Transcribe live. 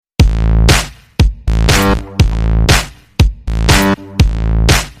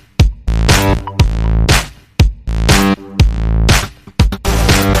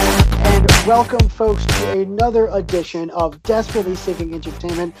welcome folks to another edition of Desperately Seeking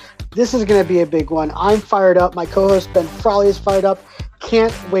Entertainment. This is going to be a big one. I'm fired up. My co-host Ben Frawley is fired up.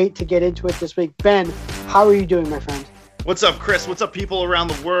 Can't wait to get into it this week. Ben, how are you doing, my friend? What's up, Chris? What's up, people around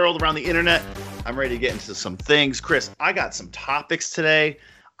the world, around the internet? I'm ready to get into some things. Chris, I got some topics today.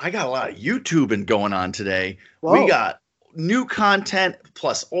 I got a lot of YouTubing going on today. Whoa. We got new content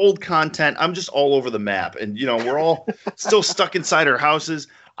plus old content. I'm just all over the map. And, we're all still stuck inside our houses.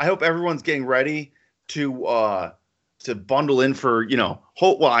 I hope everyone's getting ready to bundle in for,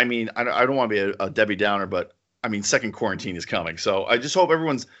 hope. Well, I mean, I don't want to be a Debbie Downer, but I mean, second quarantine is coming. So I just hope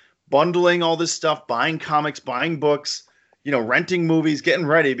everyone's bundling all this stuff, buying comics, buying books, renting movies, getting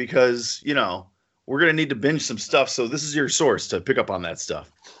ready because, we're going to need to binge some stuff. So this is your source to pick up on that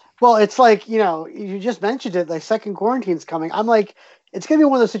stuff. Well, it's like, you just mentioned it, like second quarantine's coming. I'm like, it's going to be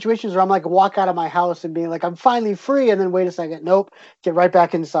one of those situations where I'm like, walk out of my house and being like, I'm finally free. And then wait a second. Nope. Get right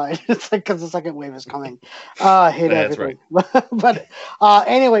back inside. It's like, because the second wave is coming. I hate everything. Right. But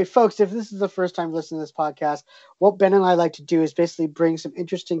anyway, folks, if this is the first time listening to this podcast, what Ben and I like to do is basically bring some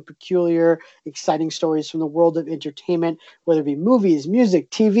interesting, peculiar, exciting stories from the world of entertainment, whether it be movies,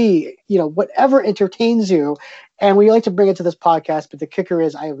 music, TV, whatever entertains you. And we like to bring it to this podcast, but the kicker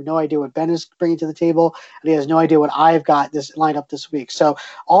is I have no idea what Ben is bringing to the table, and he has no idea what I've got this lined up this week. So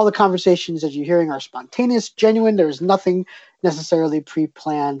all the conversations that you're hearing are spontaneous, genuine. There is nothing necessarily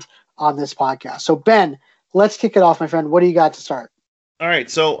pre-planned on this podcast. So Ben, let's kick it off, my friend. What do you got to start? All right.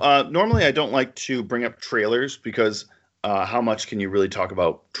 So normally I don't like to bring up trailers because how much can you really talk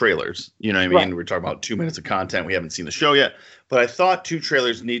about trailers? You know what I mean? Right. We're talking about 2 minutes of content. We haven't seen the show yet, but I thought 2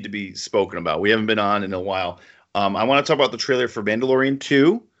 trailers need to be spoken about. We haven't been on in a while. I want to talk about the trailer for Mandalorian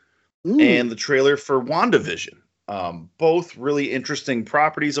 2 and the trailer for WandaVision. Both really interesting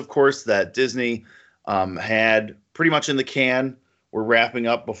properties, of course, that Disney had pretty much in the can. We're wrapping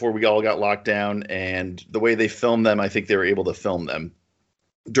up before we all got locked down. And the way they filmed them, I think they were able to film them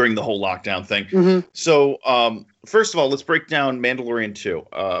during the whole lockdown thing. Mm-hmm. So first of all, let's break down Mandalorian 2.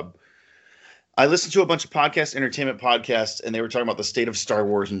 I listened to a bunch of entertainment podcasts, and they were talking about the state of Star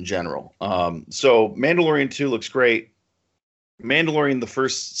Wars in general. So Mandalorian 2 looks great. Mandalorian, the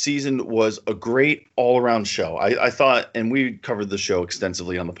first season, was a great all-around show. I thought, and we covered the show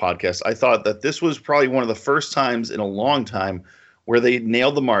extensively on the podcast, I thought that this was probably one of the first times in a long time where they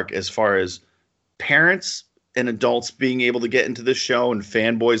nailed the mark as far as parents and adults being able to get into this show and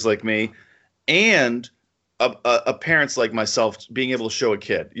fanboys like me and parents like myself being able to show a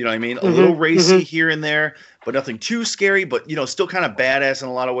kid, you know what I mean? A little racy here and there, but nothing too scary, but, still kind of badass in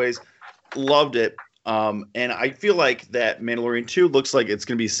a lot of ways. Loved it. And I feel like that Mandalorian 2 looks like it's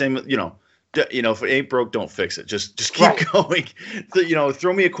going to be the same, if it ain't broke, don't fix it. Just keep going. So,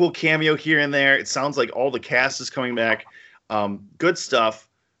 throw me a cool cameo here and there. It sounds like all the cast is coming back. Good stuff.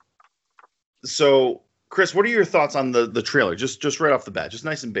 So, Chris, what are your thoughts on the trailer? Just right off the bat, just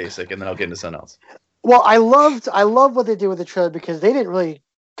nice and basic, and then I'll get into something else. Well, I love what they did with the trailer because they didn't really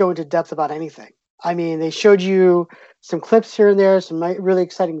go into depth about anything. I mean, they showed you some clips here and there, some really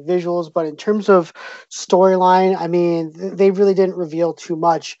exciting visuals, but in terms of storyline, I mean, they really didn't reveal too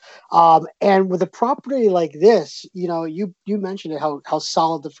much. And with a property like this, you mentioned it, how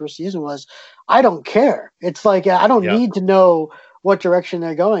solid the first season was. I don't care. It's like I don't need to know what direction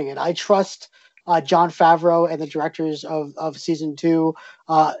they're going in. I trust Jon Favreau and the directors of season 2.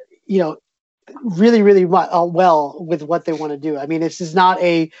 Really, really well with what they want to do. I mean, this is not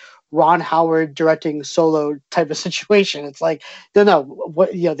a Ron Howard directing Solo type of situation. It's like,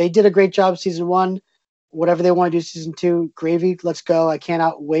 they did a great job season 1. Whatever they want to do season 2, gravy. Let's go. I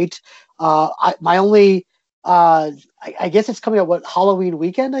cannot wait. I guess it's coming out Halloween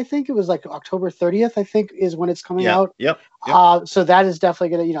weekend. I think it was like October 30th. I think is when it's coming out. Yep. So that is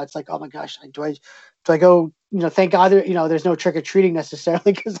definitely gonna. It's like, oh my gosh, do I go? Thank God there's no trick or treating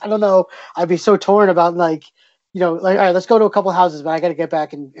necessarily because I don't know. I'd be so torn about all right, let's go to a couple houses, but I got to get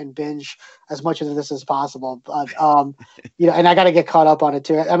back and binge as much of this as possible. But and I got to get caught up on it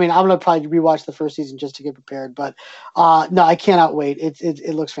too. I mean, I'm gonna probably rewatch the first season just to get prepared. But no, I cannot wait.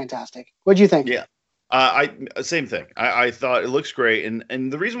 It looks fantastic. What do you think? Yeah, same thing. I thought it looks great,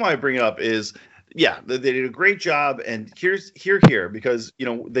 and the reason why I bring it up is. Yeah, they did a great job, and here's because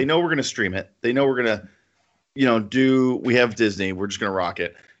they know we're gonna stream it. They know we're gonna, we have Disney. We're just gonna rock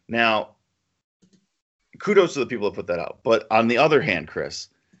it. Now, kudos to the people that put that out. But on the other hand, Chris,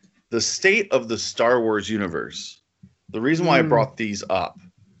 the state of the Star Wars universe. The reason why I brought these up,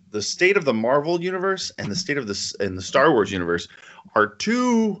 the state of the Marvel universe and the state of the Star Wars universe are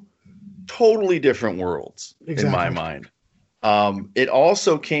 2 totally different worlds in my mind. It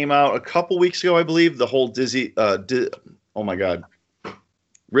also came out a couple weeks ago, I believe, the whole Disney, oh my God,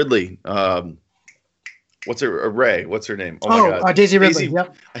 Ridley. What's her Ray? What's her name? Oh my God, Daisy Ridley.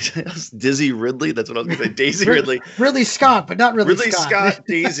 Yep. Dizzy Ridley. That's what I was gonna say. Daisy Ridley. Ridley Scott, but not Ridley Scott.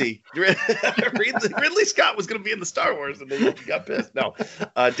 Daisy. Ridley Scott was gonna be in the Star Wars, and they got pissed. No,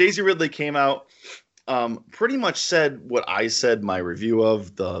 Daisy Ridley came out. Pretty much said what I said. My review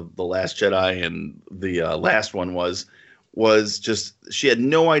of the Last Jedi and the last one was just she had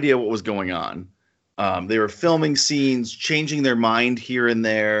no idea what was going on. They were filming scenes, changing their mind here and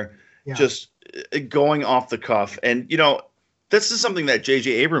there, just going off the cuff. And, this is something that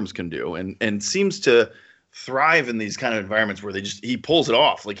J.J. Abrams can do and seems to thrive in these kind of environments where he pulls it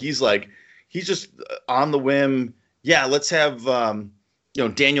off. Like, he's just on the whim. Yeah, let's have,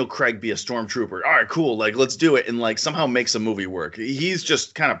 Daniel Craig be a stormtrooper. All right, cool. Like, let's do it. And, like, somehow makes a movie work. He's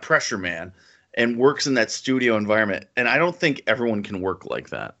just kind of pressure man and works in that studio environment. And I don't think everyone can work like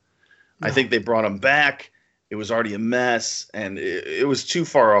that. No. I think they brought him back. It was already a mess, and it was too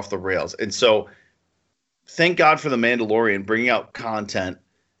far off the rails. And so thank God for The Mandalorian bringing out content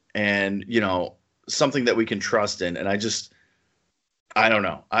and, something that we can trust in. And I don't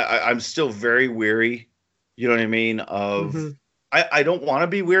know. I'm still very weary, you know what I mean, of I don't want to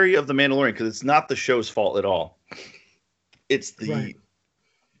be weary of The Mandalorian because it's not the show's fault at all. It's the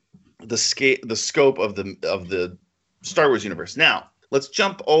scope of the Star Wars universe. Now, let's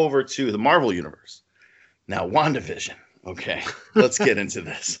jump over to the Marvel universe. Now, WandaVision. Okay, let's get into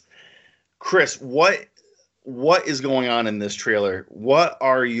this. Chris, what is going on in this trailer? What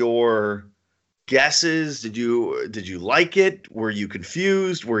are your guesses? Did you like it? Were you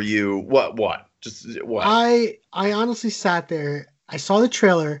confused? Were you what? Just what? I honestly sat there. I saw the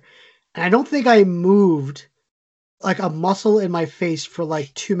trailer, and I don't think I moved like a muscle in my face for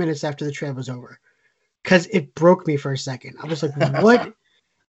like 2 minutes after the trailer was over, because it broke me for a second. I was like, what?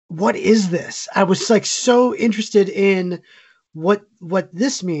 What is this? I was like so interested in what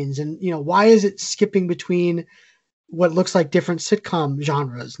this means, and why is it skipping between what looks like different sitcom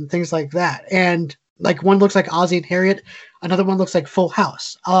genres and things like that. And like one looks like Ozzie and Harriet, another one looks like Full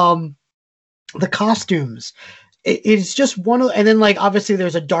House. The costumes, it's just one of, and then like obviously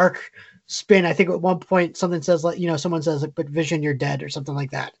there's a dark spin. I think at one point something says like someone says like, "But Vision, you're dead," or something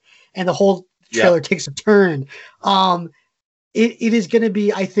like that, and the whole trailer takes a turn. It is going to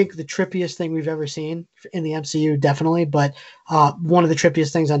be, I think, the trippiest thing we've ever seen in the MCU, definitely, but one of the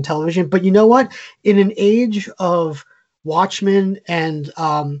trippiest things on television. But you know what? In an age of Watchmen and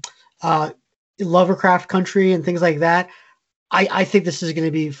Lovecraft Country and things like that, I think this is going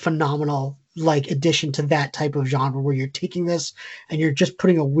to be phenomenal, like addition to that type of genre where you're taking this and you're just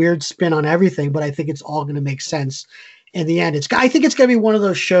putting a weird spin on everything. But I think it's all going to make sense in the end. I think it's going to be one of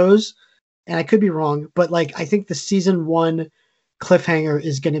those shows, and I could be wrong, but like I think the season 1 cliffhanger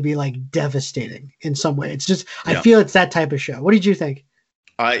is going to be like devastating in some way. It's just, I feel it's that type of show. What did you think?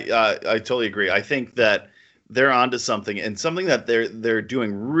 I totally agree. I think that they're onto something, and something that they're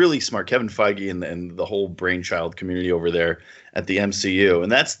doing really smart. Kevin Feige and the whole brainchild community over there at the MCU,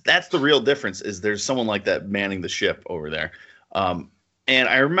 and that's the real difference. Is there's someone like that manning the ship over there. And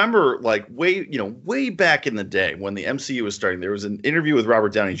I remember like way back in the day when the MCU was starting, there was an interview with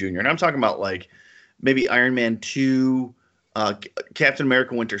Robert Downey Jr. and I'm talking about like maybe Iron Man 2. Captain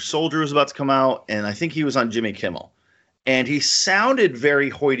America Winter Soldier was about to come out, and I think he was on Jimmy Kimmel, and he sounded very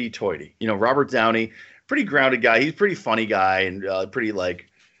hoity-toity. Robert Downey, pretty grounded guy. He's a pretty funny guy and pretty like,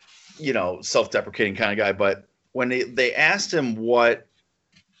 self-deprecating kind of guy. But when they asked him what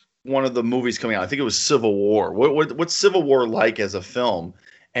one of the movies coming out, I think it was Civil War. What's Civil War like as a film?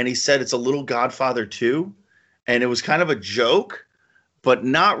 And he said it's a little Godfather 2, and it was kind of a joke. But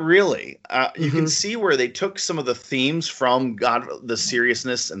not really. You can see where they took some of the themes from the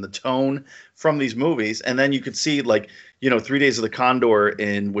seriousness and the tone from these movies. And then you could see like, 3 Days of the Condor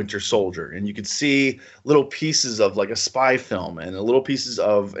in Winter Soldier. And you could see little pieces of like a spy film and little pieces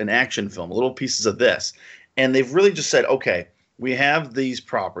of an action film, little pieces of this. And they've really just said, okay, we have these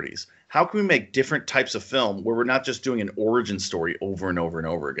properties. How can we make different types of film where we're not just doing an origin story over and over and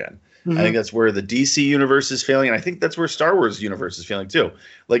over again? I think that's where the DC universe is failing, and I think that's where Star Wars universe is failing too.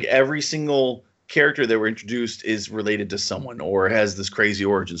 Like every single character that were introduced is related to someone or has this crazy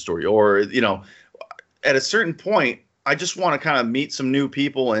origin story, or at a certain point, I just want to kind of meet some new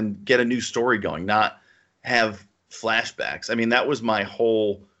people and get a new story going, not have flashbacks. I mean, that was my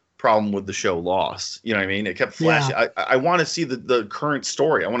whole problem with the show Lost. You know what I mean? It kept flashing. Yeah. I want to see the current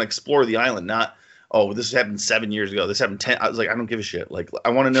story. I want to explore the island, not, oh, this happened 7 years ago. This happened 10. I was like, I don't give a shit. Like, I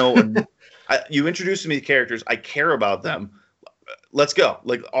want to know. You introduced me to these characters. I care about them. Let's go.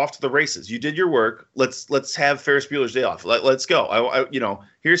 Like, off to the races. You did your work. Let's have Ferris Bueller's Day Off. Let's go.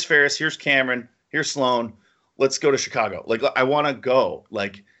 Here's Ferris. Here's Cameron. Here's Sloan. let's go to Chicago. Like, I want to go.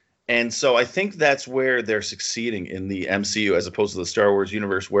 Like, and so I think that's where they're succeeding in the MCU as opposed to the Star Wars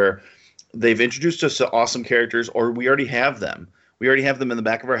universe, where they've introduced us to awesome characters, or we already have them. We already have them in the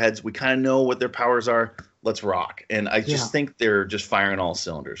back of our heads. We kind of know what their powers are. Let's rock. And I just think they're just firing all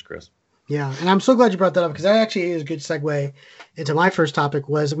cylinders, Chris. Yeah, and I'm so glad you brought that up, because that actually is a good segue into my first topic.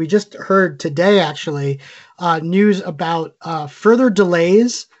 Was we just heard today, actually, news about further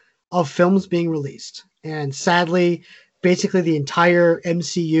delays of films being released. And sadly, basically the entire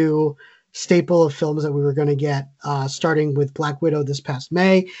MCU staple of films that we were going to get, starting with Black Widow this past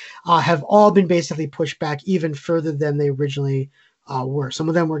May, have all been basically pushed back even further than they originally were. Some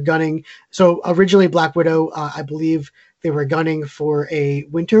of them were gunning. So originally Black Widow, I believe they were gunning for a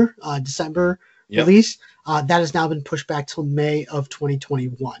winter, December release. That has now been pushed back till May of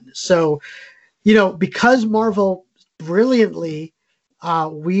 2021. So, because Marvel brilliantly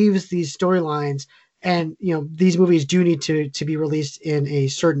weaves these storylines, and these movies do need to be released in a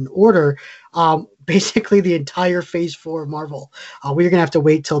certain order. Basically, the entire Phase 4 of Marvel, we're gonna have to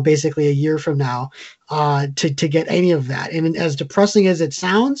wait till basically a year from now to get any of that. And as depressing as it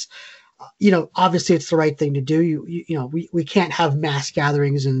sounds, obviously it's the right thing to do. We can't have mass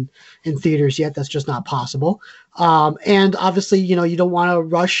gatherings in theaters yet. That's just not possible. And obviously, you don't want to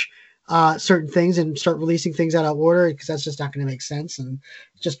rush certain things and start releasing things out of order, because that's just not going to make sense. And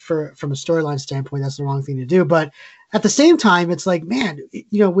just from a storyline standpoint, that's the wrong thing to do. But at the same time, it's like, man,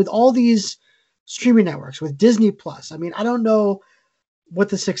 with all these streaming networks, with Disney Plus, I mean, I don't know what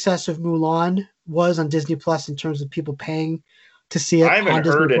the success of Mulan was on Disney Plus in terms of people paying to see it. I haven't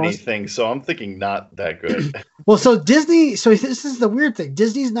heard anything, so I'm thinking not that good. Well, so Disney, so this is the weird thing.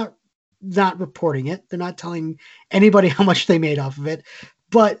 Disney's not reporting it. They're not telling anybody how much they made off of it.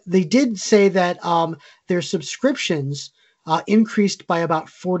 But they did say that their subscriptions increased by about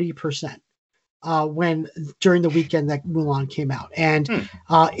 40% during the weekend that Mulan came out. And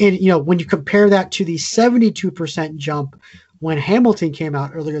when you compare that to the 72% jump when Hamilton came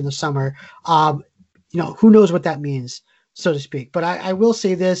out earlier in the summer, who knows what that means, so to speak. But I will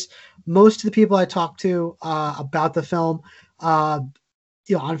say this: most of the people I talked to about the film, on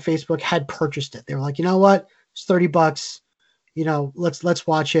Facebook, had purchased it. They were like, you know what, it's $30. Let's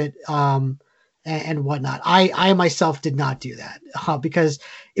watch it, and whatnot. I myself did not do that because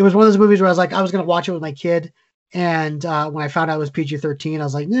it was one of those movies where I was like, I was going to watch it with my kid. And when I found out it was PG-13, I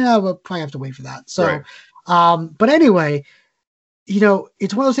was like, no, we'll probably have to wait for that. So, right. But anyway, it's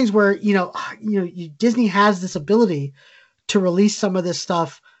one of those things where, Disney has this ability to release some of this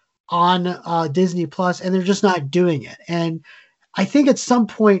stuff on Disney Plus, and they're just not doing it. And I think at some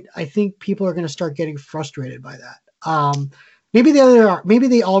point, people are going to start getting frustrated by that. Maybe they are. Maybe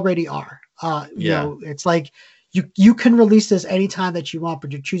they already are. It's like you can release this anytime that you want,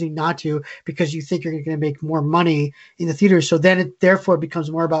 but you're choosing not to because you think you're going to make more money in the theaters. So then it therefore becomes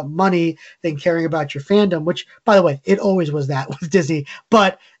more about money than caring about your fandom, which, by the way, it always was that with Disney.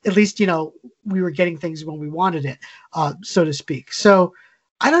 But at least, we were getting things when we wanted it, so to speak. So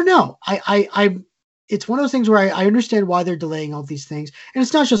I don't know. It's one of those things where I understand why they're delaying all these things. And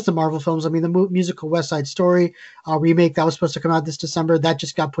it's not just the Marvel films. I mean, the musical West Side Story remake that was supposed to come out this December, that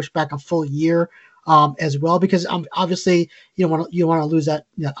just got pushed back a full year as well, because obviously you don't want to lose that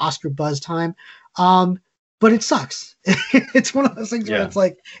Oscar buzz time. But it sucks. It's one of those things where it's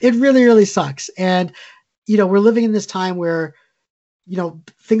like, it really, really sucks. And, we're living in this time where,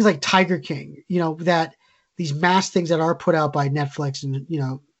 things like Tiger King, that these mass things that are put out by Netflix and,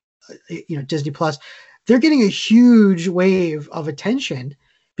 Disney Plus, they're getting a huge wave of attention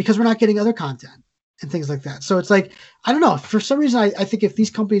because we're not getting other content and things like that. So it's like, I don't know, for some reason, I think if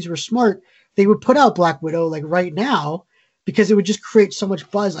these companies were smart, they would put out Black Widow like right now, because it would just create so much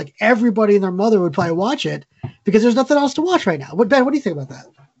buzz. Like everybody and their mother would probably watch it because there's nothing else to watch right now. Ben, what do you think about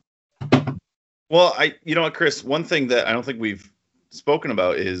that? Well, you know what, Chris, one thing that I don't think we've spoken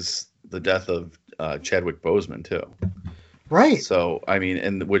about is the death of Chadwick Boseman too. Right. So, I mean,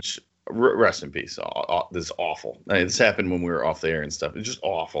 and which, rest in peace. This is awful. I mean, this happened when we were off the air and stuff. It's just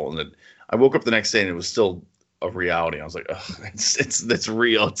awful. And then I woke up the next day and it was still a reality. I was like, oh, it's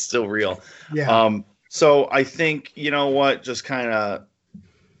real. It's still real. Yeah. So I think, you know what, just kind of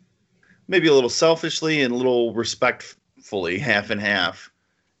maybe a little selfishly and a little respectfully, half and half,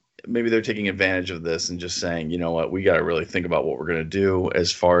 maybe they're taking advantage of this and just saying, you know what, we got to really think about what we're going to do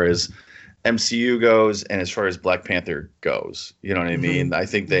as far as MCU goes and as far as Black Panther goes. You know what I mean? Mm-hmm. I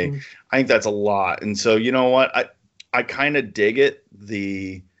think that's a lot. And so, you know what, I kind of dig it,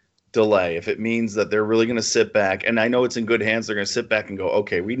 the delay, if it means that they're really going to sit back, and I know it's in good hands. They're going to sit back and go,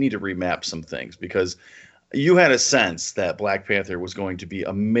 okay, we need to remap some things, because you had a sense that Black Panther was going to be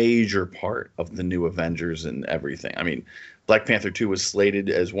a major part of the new Avengers and everything. I mean, Black Panther 2 was slated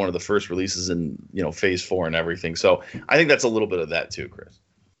as one of the first releases in, phase 4 and everything. So I think that's a little bit of that too, Chris.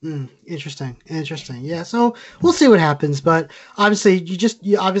 Interesting. Yeah. So we'll see what happens, but obviously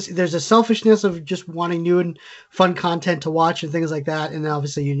obviously there's a selfishness of just wanting new and fun content to watch and things like that. And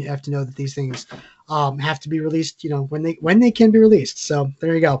obviously you have to know that these things have to be released, when they can be released. So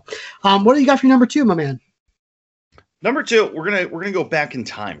there you go. What do you got for your number 2, my man? Number 2, we're gonna go back in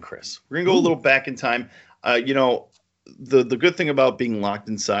time, Chris. We're gonna go a little back in time. The good thing about being locked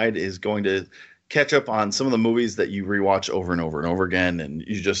inside is going to catch up on some of the movies that you rewatch over and over and over again, and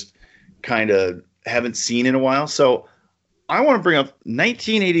you just kind of haven't seen in a while. So I want to bring up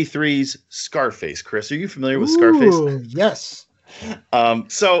 1983's Scarface. Chris, are you familiar with Scarface? Yes.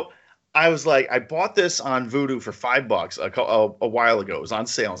 So I was like, I bought this on Vudu for $5 a while ago. It was on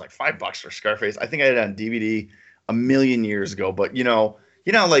sale. I was like, $5 for Scarface. I think I had it on DVD a million years ago. But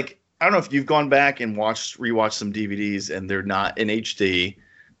like, I don't know if you've gone back and rewatched some DVDs and they're not in HD.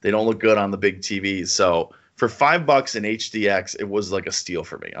 They don't look good on the big TVs. So for $5 in HDX, it was like a steal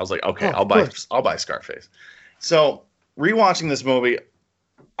for me. I was like, okay, I'll buy Scarface. So rewatching this movie,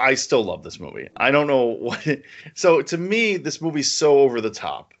 I still love this movie. I don't know what. So to me, this movie's so over the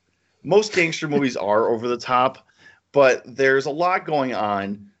top. Most gangster movies are over the top, but there's a lot going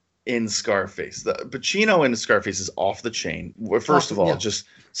on in Scarface. The Pacino in Scarface is off the chain. First of all, just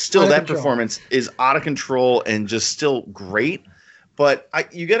still that performance is out of control and just still great. But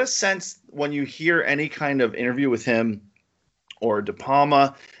you get a sense when you hear any kind of interview with him or De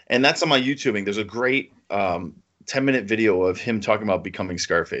Palma, and that's on my YouTubing. There's a great 10-minute video of him talking about becoming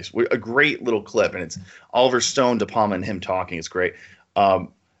Scarface. A great little clip, and it's Oliver Stone, De Palma, and him talking. It's great.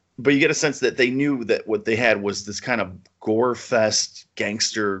 But you get a sense that they knew that what they had was this kind of gore fest,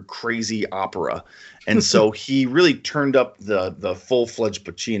 gangster, crazy opera. And so he really turned up the full-fledged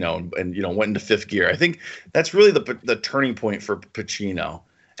Pacino and went into fifth gear. I think that's really the turning point for Pacino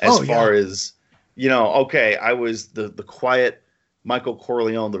as far as, okay, I was the quiet Michael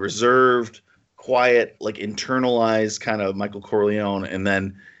Corleone, the reserved, quiet, like internalized kind of Michael Corleone. And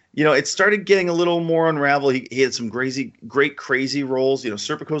then, it started getting a little more unraveled. He had some great crazy roles.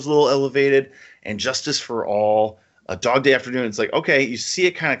 Serpico's a little elevated, and Justice for All, A Dog Day Afternoon. It's like, okay, you see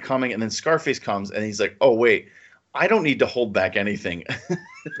it kind of coming, and then Scarface comes, and he's like, oh, wait, I don't need to hold back anything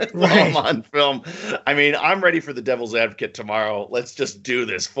while I'm on film. I mean, I'm ready for The Devil's Advocate tomorrow. Let's just do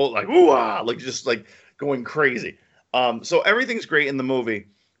this full, like, ooh-ah, like just like going crazy. So everything's great in the movie.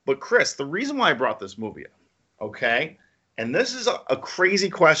 But Chris, the reason why I brought this movie up, okay, and this is a crazy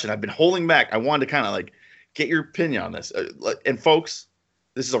question. I've been holding back. I wanted to kind of like get your opinion on this. And folks,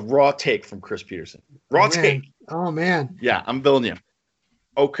 this is a raw take from Chris Peterson. Raw take. Oh, man. Yeah, I'm billing you.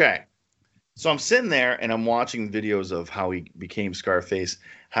 Okay. So I'm sitting there and I'm watching videos of how he became Scarface,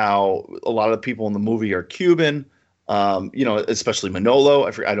 how a lot of the people in the movie are Cuban, especially Manolo.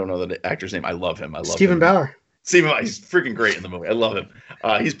 I don't know the actor's name. I love him. Stephen Bauer. Stephen Bauer, he's freaking great in the movie. I love him.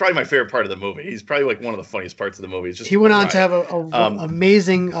 He's probably my favorite part of the movie. He's probably like one of the funniest parts of the movie. He went on to have an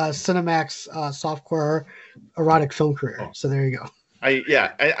amazing Cinemax softcore erotic film career. So there you go.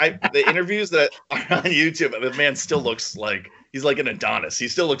 The interviews that are on YouTube, the man still looks like he's like an Adonis. He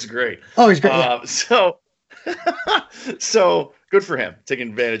still looks great. Oh, he's great. So good for him taking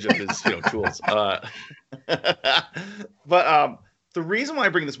advantage of his tools. But the reason why I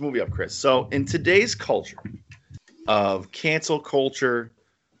bring this movie up, Chris, so in today's culture of cancel culture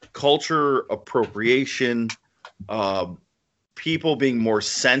appropriation, people being more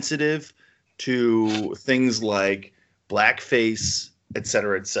sensitive to things like blackface, et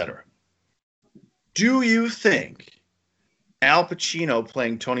cetera, do you think Al Pacino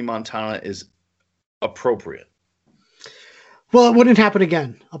playing Tony Montana is appropriate? Well, it wouldn't happen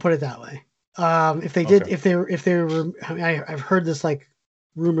again. I'll put it that way. If they did, if they were, I mean, I've heard this like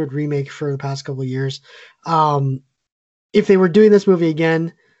rumored remake for the past couple of years. If they were doing this movie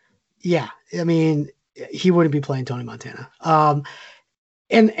again, yeah, I mean, he wouldn't be playing Tony Montana.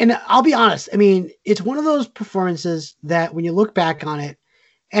 And I'll be honest, I mean, it's one of those performances that when you look back on it,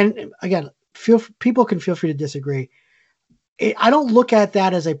 and again, people can feel free to disagree. I don't look at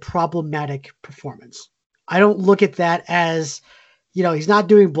that as a problematic performance. I don't look at that as, he's not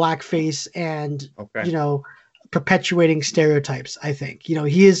doing blackface and, perpetuating stereotypes. I think,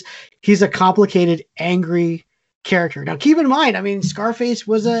 he's a complicated, angry character. Now, keep in mind, I mean, Scarface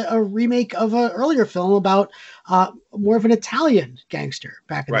was a remake of an earlier film about more of an Italian gangster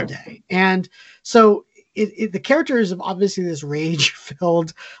back in the day. And so the character is obviously this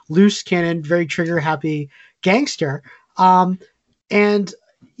rage-filled, loose cannon, very trigger-happy gangster. And,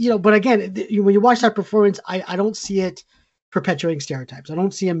 but again, when you watch that performance, I don't see it perpetuating stereotypes. I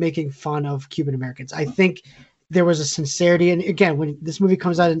don't see him making fun of Cuban Americans. I think there was a sincerity. And again, when this movie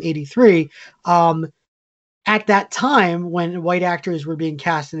comes out in 83, at that time when white actors were being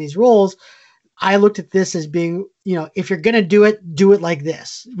cast in these roles, I looked at this as being, if you're going to do it like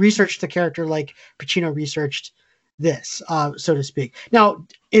this. Research the character like Pacino researched this, so to speak. Now,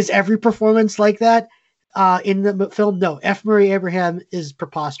 is every performance like that in the film? No. F. Murray Abraham is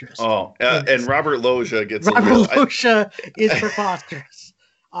preposterous. Oh, and Robert Loggia gets Loggia is preposterous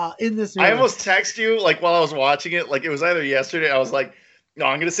in this movie. I almost text you like while I was watching it, like it was either yesterday. I was like, no,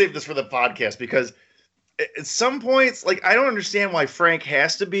 I'm going to save this for the podcast because at some points, like I don't understand why Frank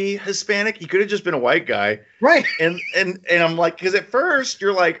has to be Hispanic. He could have just been a white guy, right? And I'm like, because at first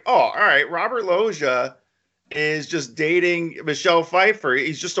you're like, oh, all right, Robert Loggia is just dating Michelle Pfeiffer.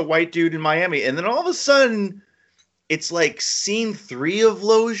 He's just a white dude in Miami, and then all of a sudden, it's like scene 3 of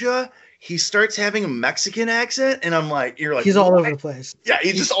Loggia. He starts having a Mexican accent, and I'm like, you're like, he's all over the place. Yeah,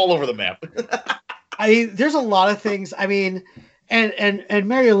 he's just all over the map. I mean, there's a lot of things. I mean. And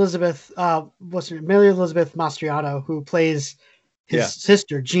Mary Elizabeth, Mary Elizabeth Mastriano, who plays his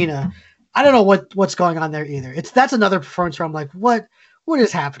sister Gina. I don't know what's going on there either. That's another performance where I'm like, what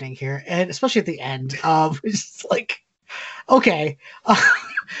is happening here? And especially at the end, it's like, okay.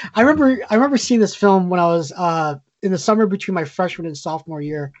 I remember seeing this film when I was in the summer between my freshman and sophomore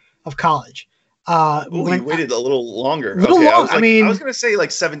year of college. You waited a little longer. I was going to say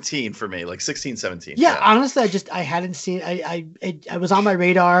like 17 for me, like 16, 17. Yeah, honestly, I hadn't seen, I was on my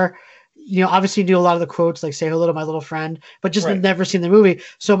radar, obviously knew a lot of the quotes, like say hello to my little friend, but just never seen the movie.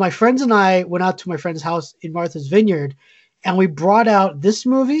 So my friends and I went out to my friend's house in Martha's Vineyard and we brought out this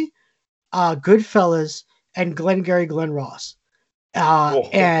movie, Goodfellas, and Glengarry Glen Ross.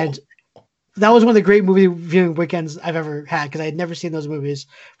 And that was one of the great movie viewing weekends I've ever had because I had never seen those movies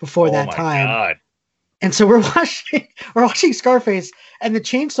before that time. God. And so we're watching Scarface, and the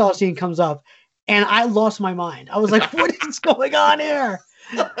chainsaw scene comes up, and I lost my mind. I was like, "What is going on here?"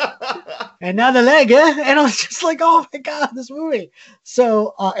 And now the leg, and I was just like, "Oh my god, this movie!"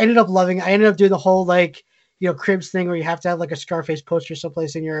 So I ended up loving it. I ended up doing the whole cribs thing where you have to have like a Scarface poster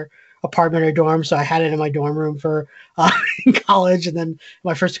someplace in your apartment or dorm. So I had it in my dorm room for in college, and then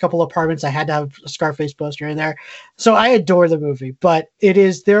my first couple apartments I had to have a Scarface poster in there. So I adore the movie, but it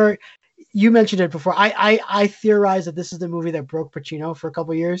is there. You mentioned it before. I theorize that this is the movie that broke Pacino for a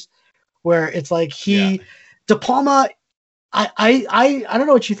couple of years, where it's like De Palma. I don't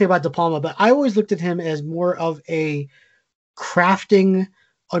know what you think about De Palma, but I always looked at him as more of a crafting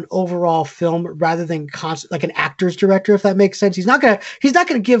an overall film rather than like an actor's director, if that makes sense. He's not gonna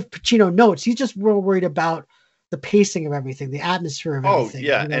give Pacino notes. He's just real worried about the pacing of everything, the atmosphere of everything. Oh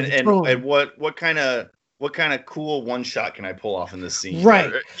yeah, and what kind of cool one shot can I pull off in this scene?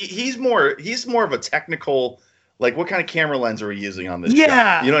 Right. He's more of a technical, like what kind of camera lens are we using on this?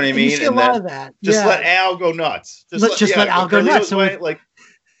 Yeah, shot? You know what I mean. You see a lot of that. Just let Al go nuts. Let Al go nuts. So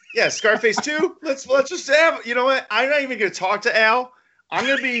Scarface 2. Let's just have. You know what? I'm not even gonna talk to Al. I'm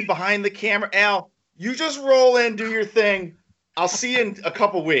going to be behind the camera. Al, you just roll in, do your thing. I'll see you in a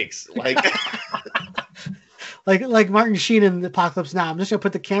couple weeks. Like Martin Sheen in Apocalypse Now. I'm just going to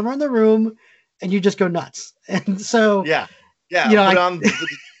put the camera in the room and you just go nuts. And so yeah.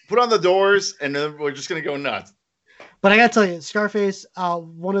 Put on the doors and then we're just going to go nuts. But I got to tell you, Scarface,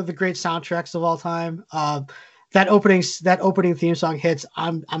 one of the great soundtracks of all time. That opening theme song hits.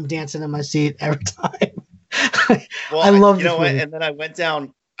 I'm dancing in my seat every time. Well, I love this movie. And then I went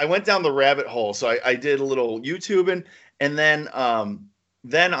down the rabbit hole. So I did a little YouTubing, and then on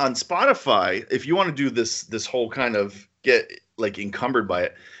Spotify, if you want to do this whole kind of get like encumbered by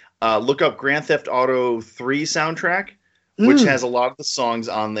it, look up Grand Theft Auto 3 soundtrack, which has a lot of the songs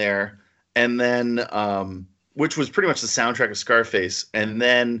on there, and then which was pretty much the soundtrack of Scarface, and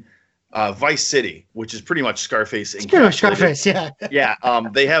then Vice City, which is pretty much Scarface. It's pretty much Scarface, yeah. Yeah,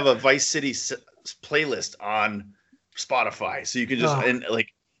 they have a Vice City playlist on Spotify, so you can just and like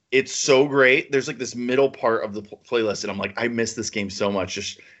it's so great. There's like this middle part of the playlist, and I'm like, I miss this game so much.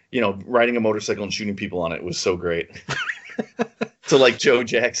 Just riding a motorcycle and shooting people on it was so great. To like Joe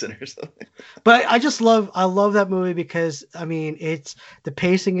Jackson or something. But I love that movie because I mean the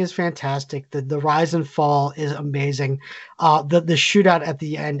pacing is fantastic. The rise and fall is amazing. The shootout at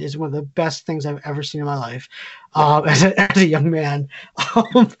the end is one of the best things I've ever seen in my life. As a young man.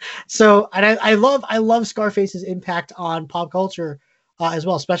 So I love Scarface's impact on pop culture as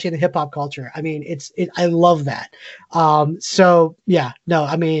well, especially in the hip hop culture. I mean I love that. So yeah, no,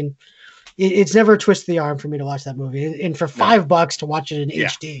 I mean it's never a twist of the arm for me to watch that movie, and for $5 to watch it in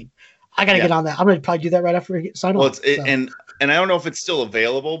HD. I gotta get on that. I'm gonna probably do that right after we sign off. And I don't know if it's still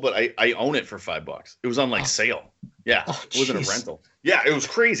available, but I own it for $5. It was on like sale. Yeah, it wasn't a rental. Yeah, it was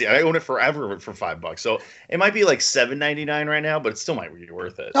crazy. I own it forever for $5. So it might be like $7.99 right now, but it still might be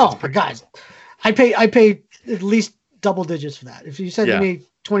worth it. Oh my God, I pay at least double digits for that. If you said to me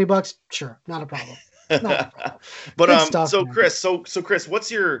 $20, sure, not a problem. Not a problem. But stuff, so man. Chris, so Chris,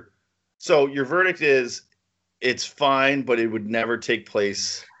 what's your verdict is it's fine, but it would never take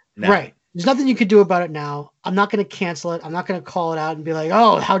place now. Right. There's nothing you could do about it now. I'm not going to cancel it. I'm not going to call it out and be like,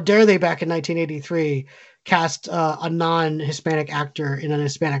 oh, how dare they back in 1983 cast a non-Hispanic actor in an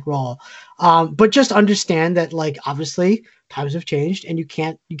Hispanic role. But just understand that, like, obviously times have changed and you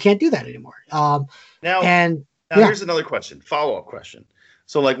can't do that anymore. Now here's another question, follow-up question.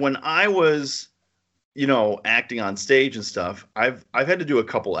 So like when I was, acting on stage and stuff, I've had to do a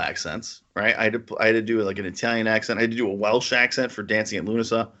couple accents, right? I had to do like an Italian accent. I had to do a Welsh accent for Dancing at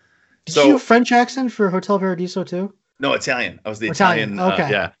Lunasa. Did you do a French accent for Hotel Paradiso too? No, Italian. I was the Italian.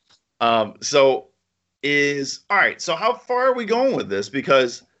 Okay. Yeah. So how far are we going with this?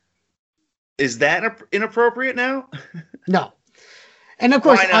 Because is that inappropriate now? No. And of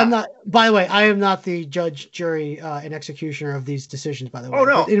course, I'm not. By the way, I am not the judge, jury, and executioner of these decisions. By the way, oh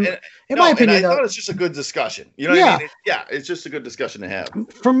no. In my opinion, I thought it's just a good discussion. You know what I mean? It's just a good discussion to have.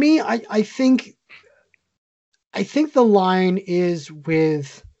 For me, I think the line is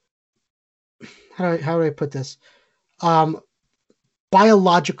with how do I put this?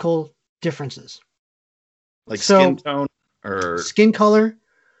 Biological differences, like skin tone or skin color.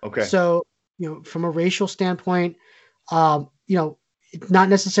 Okay. So from a racial standpoint, not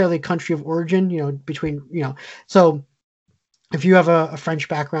necessarily country of origin, between, so if you have a French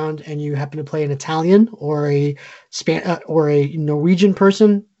background and you happen to play an Italian or a Norwegian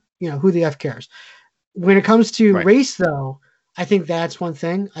person, who the F cares? When it comes to race though, I think that's one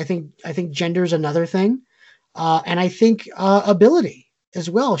thing. I think gender is another thing. And I think ability as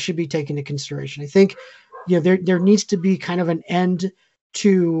well should be taken into consideration. I think, there needs to be kind of an end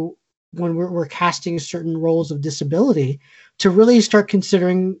to when we're casting certain roles of disability to really start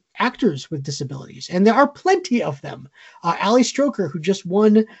considering actors with disabilities. And there are plenty of them. Ali Stroker, who just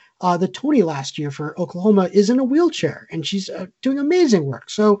won the Tony last year for Oklahoma, is in a wheelchair and she's doing amazing work.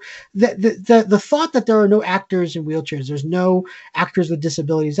 So the thought that there are no actors in wheelchairs, there's no actors with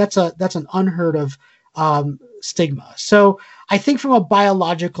disabilities, that's an unheard of stigma. So I think from a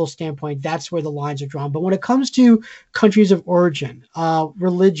biological standpoint, that's where the lines are drawn. But when it comes to countries of origin,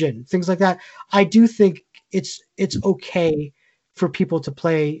 religion, things like that, I do think it's okay for people to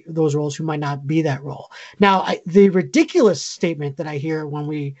play those roles who might not be that role. Now, the ridiculous statement that I hear when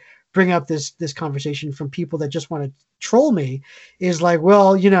we bring up this conversation from people that just want to troll me is like,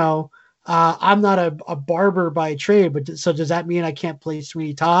 well, I'm not a barber by trade, but so does that mean I can't play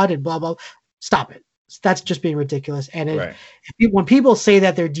Sweeney Todd and blah, blah. Stop it. That's just being ridiculous. And when people say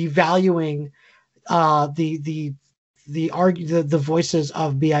that, they're devaluing the voices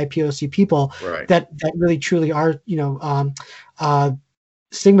of BIPOC people that really truly are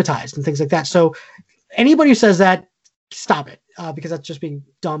stigmatized and things like that. So anybody who says that, stop it, because that's just being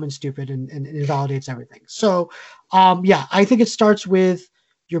dumb and stupid and invalidates everything. So I think it starts with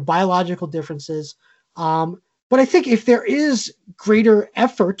your biological differences, but I think if there is greater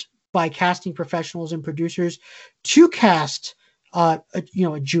effort by casting professionals and producers to cast a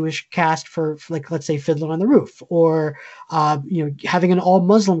Jewish cast for like, let's say, Fiddler on the Roof, or having an all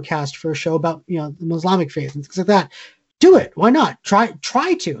Muslim cast for a show about the Islamic faith and things like that, do it. Why not? Try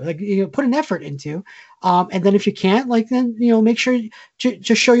to put an effort into, and then if you can't, then make sure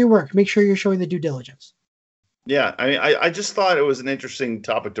to show your work. Make sure you're showing the due diligence. Yeah, I mean, I just thought it was an interesting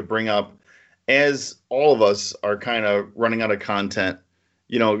topic to bring up, as all of us are kind of running out of content.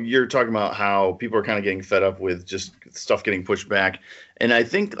 You're talking about how people are kind of getting fed up with just stuff getting pushed back. And I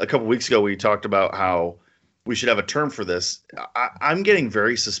think a couple weeks ago, we talked about how we should have a term for this. I'm getting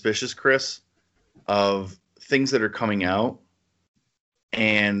very suspicious, Chris, of things that are coming out.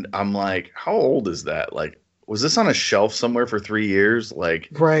 And I'm like, how old is that? Like, was this on a shelf somewhere for 3 years? Like,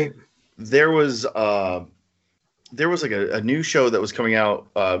 right. There was like a new show that was coming out.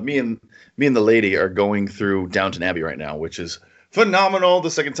 Me and the lady are going through Downton Abbey right now, which is phenomenal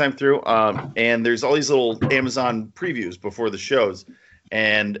the second time through. And there's all these little Amazon previews before the shows.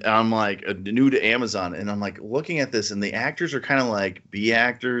 And I'm like new to Amazon. And I'm like looking at this, and the actors are kind of like B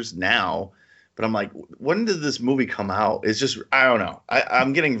actors now. But I'm like, when did this movie come out? It's just, I don't know.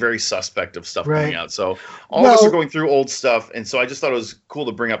 I'm getting very suspect of stuff coming out. So all of us are going through old stuff. And so I just thought it was cool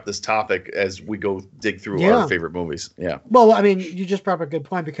to bring up this topic as we go dig through our favorite movies. Yeah. Well, I mean, you just brought up a good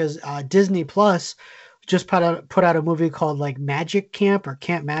point, because Disney Plus just put out a movie called like Magic Camp or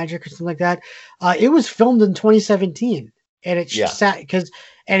Camp Magic or something like that. It was filmed in 2017, and it sat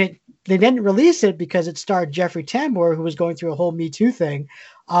they didn't release it because it starred Jeffrey Tambor, who was going through a whole Me Too thing.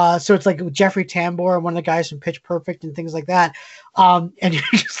 So it's like Jeffrey Tambor and one of the guys from Pitch Perfect and things like that. And you're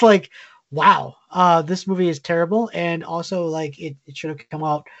just like, wow, this movie is terrible. And also, like, it should have come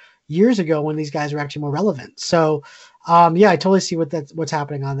out years ago when these guys were actually more relevant. So, I totally see what's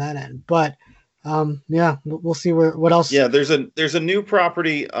happening on that end. But we'll see what else. Yeah, there's a new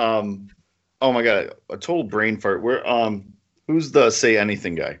property. Oh my god, a total brain fart. Who's the Say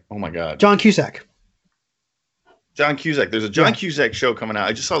Anything guy? Oh my god, John Cusack. John Cusack. There's a John Cusack show coming out.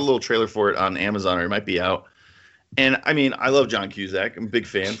 I just saw a little trailer for it on Amazon, or it might be out. And I mean, I love John Cusack. I'm a big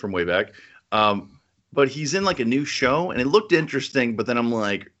fan from way back. But he's in like a new show, and it looked interesting. But then I'm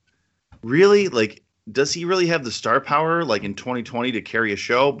like, really? Like, does he really have the star power like in 2020 to carry a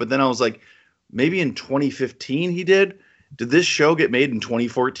show? But then I was like, maybe in 2015 he did. Did this show get made in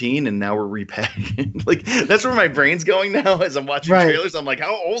 2014 and now we're repacking? Like, that's where my brain's going now as I'm watching trailers. I'm like,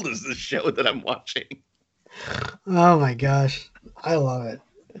 how old is this show that I'm watching? Oh my gosh. I love it.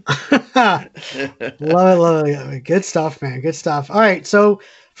 love it. Good stuff, man. Good stuff. All right. So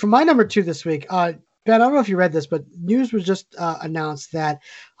for my number 2 this week, Ben, I don't know if you read this, but news was just announced that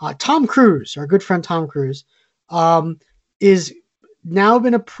Tom Cruise, our good friend Tom Cruise, is now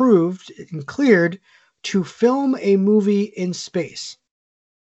been approved and cleared to film a movie in space.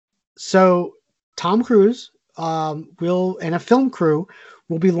 So Tom Cruise and a film crew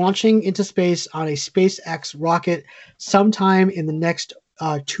will be launching into space on a SpaceX rocket sometime in the next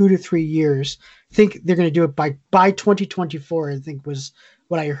 2 to 3 years. I think they're going to do it by 2024, I think was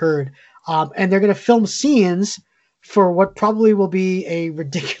what I heard. And they're going to film scenes for what probably will be a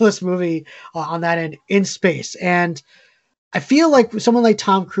ridiculous movie on that end in space. And I feel like someone like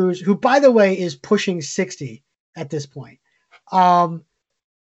Tom Cruise, who, by the way, is pushing 60 at this point. I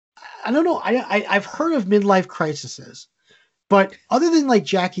don't know. I've heard of midlife crises, but other than like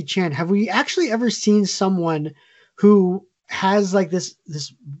Jackie Chan, have we actually ever seen someone who has like this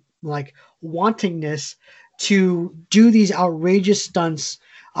like wantingness to do these outrageous stunts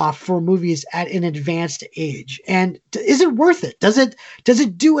for movies at an advanced age? And is it worth it? Does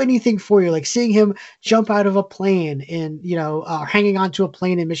it do anything for you? Like seeing him jump out of a plane in, hanging onto a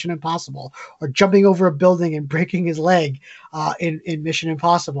plane in Mission Impossible, or jumping over a building and breaking his leg in Mission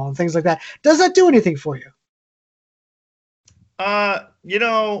Impossible and things like that. Does that do anything for you? I'd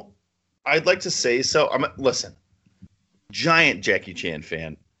like to say so. Listen, giant Jackie Chan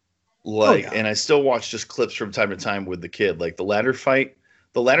fan. And I still watch just clips from time to time with the kid, like the ladder fight.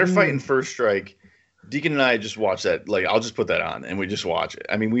 The ladder fight in First Strike, Deacon and I just watch that. Like, I'll just put that on and we just watch it.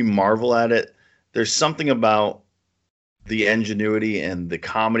 I mean, we marvel at it. There's something about the ingenuity and the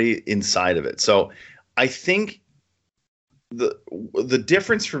comedy inside of it. So I think the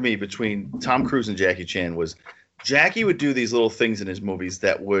difference for me between Tom Cruise and Jackie Chan was Jackie would do these little things in his movies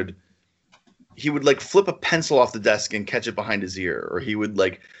that he would like flip a pencil off the desk and catch it behind his ear, or he would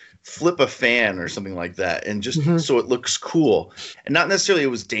like flip a fan or something like that, and just so it looks cool. And not necessarily it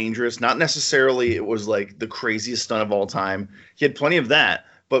was dangerous, not necessarily it was like the craziest stunt of all time. He had plenty of that,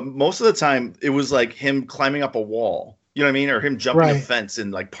 but most of the time it was like him climbing up a wall, you know what I mean, or him jumping a fence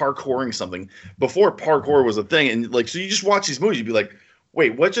and like parkouring something before parkour was a thing. And like, so you just watch these movies, you'd be like,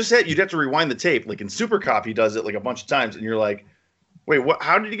 wait, what just hit? You'd have to rewind the tape. Like in Super Cop, he does it like a bunch of times, and you're like, wait, what?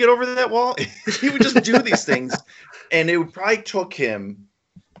 How did he get over that wall? He would just do these things, and it probably took him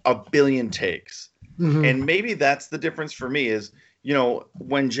a billion takes. And maybe that's the difference for me is,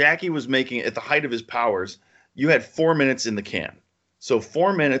 when Jackie was making, at the height of his powers, you had 4 minutes in the can. So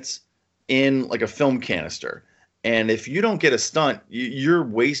 4 minutes in like a film canister. And if you don't get a stunt,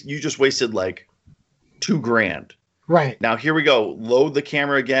 you just wasted like $2,000. Right. Now here we go. Load the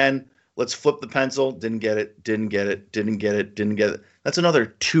camera again. Let's flip the pencil. Didn't get it. That's another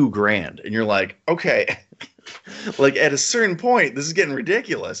 $2,000. And you're like, okay. Like at a certain point, this is getting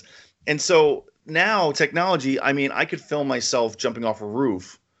ridiculous. And so now technology, I mean, I could film myself jumping off a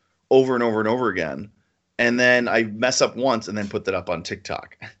roof over and over and over again. And then I mess up once and then put that up on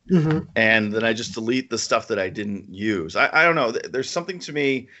TikTok. And then I just delete the stuff that I didn't use. I don't know. There's something to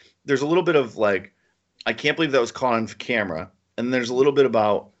me. There's a little bit of like, I can't believe that was caught on camera. And there's a little bit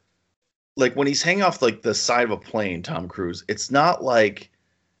about like when he's hanging off like the side of a plane, Tom Cruise, it's not like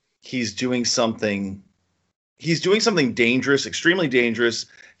he's doing something dangerous, extremely dangerous.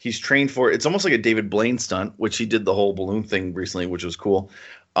 He's trained for it. It's almost like a David Blaine stunt, which he did the whole balloon thing recently, which was cool.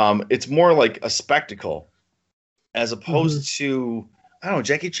 It's more like a spectacle as opposed to, I don't know,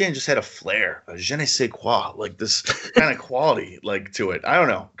 Jackie Chan just had a flair, a je ne sais quoi, like this kind of quality like to it. I don't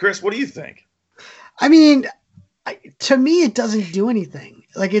know. Chris, what do you think? I mean, to me, it doesn't do anything.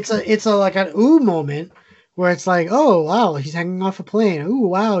 Like it's a like an ooh moment where it's like, oh wow, he's hanging off a plane. Ooh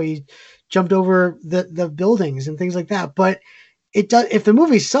wow, he jumped over the buildings and things like that. But it does. If the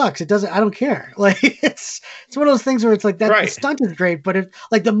movie sucks, it doesn't. I don't care. Like it's one of those things where it's like that the Right. stunt is great, but if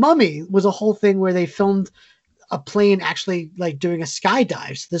like the Mummy was a whole thing where they filmed a plane actually like doing a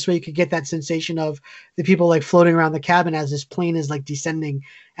skydive. So this way you could get that sensation of the people like floating around the cabin as this plane is like descending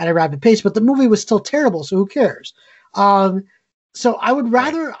at a rapid pace. But the movie was still terrible, so who cares? Um, so I would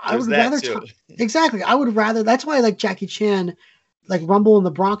rather Right. I There's would that rather too. exactly I would rather that's why I like Jackie Chan. Like Rumble in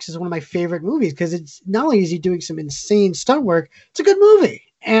the Bronx is one of my favorite movies because it's not only is he doing some insane stunt work, it's a good movie.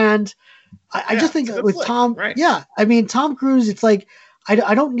 And I just think It's a good with flick. Tom, Right. yeah, I mean Tom Cruise, it's like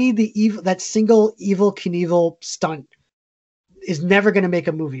I don't need the evil that single Evel Knievel stunt is never going to make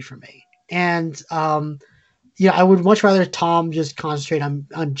a movie for me. And yeah, I would much rather Tom just concentrate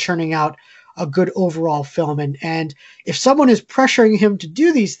on churning out a good overall film. And if someone is pressuring him to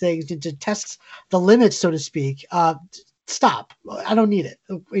do these things and to test the limits, so to speak, stop. I don't need it.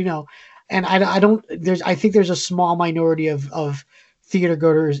 You know, and I don't. I think there's a small minority of theater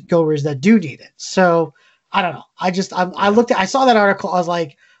goers that do need it. So I don't know. I saw that article. I was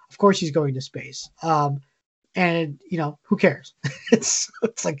like, of course he's going to space. And you know who cares? It's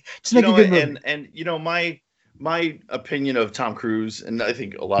like just make a good movie. And my opinion of Tom Cruise, and I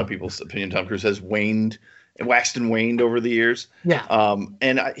think a lot of people's opinion of Tom Cruise has waxed and waned over the years. Yeah.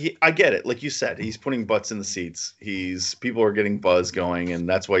 And I get it. Like you said, he's putting butts in the seats. People are getting buzz going, and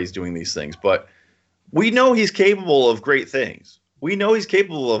that's why he's doing these things. But we know he's capable of great things. We know he's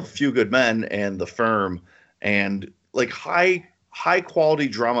capable of A Few Good Men and The Firm and like high quality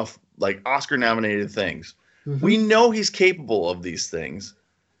drama, like Oscar nominated things. Mm-hmm. We know he's capable of these things.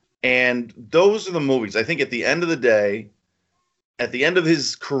 And those are the movies. I think at the end of the day, at the end of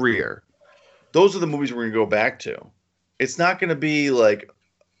his career, those are the movies we're going to go back to. It's not going to be like,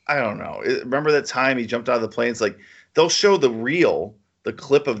 I don't know. Remember that time he jumped out of the plane? It's like they'll show the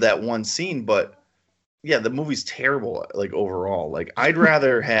clip of that one scene, but yeah, the movie's terrible, like overall. Like I'd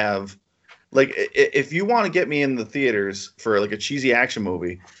rather have, like, if you want to get me in the theaters for like a cheesy action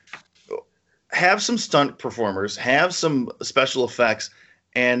movie, have some stunt performers, have some special effects,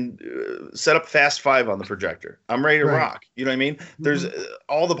 and set up Fast Five on the projector. I'm ready to rock. You know what I mean? Mm-hmm. There's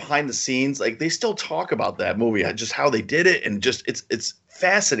all the behind the scenes. Like they still talk about that movie, just how they did it, and just it's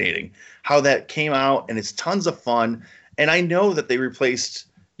fascinating how that came out, and it's tons of fun. And I know that they replaced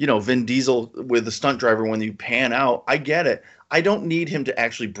Vin Diesel with the stunt driver when you pan out. I get it. I don't need him to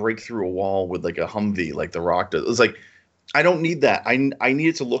actually break through a wall with like a Humvee like The Rock does. It's like I don't need that. I need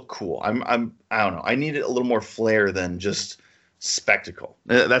it to look cool. I don't know. I need it a little more flair than just spectacle.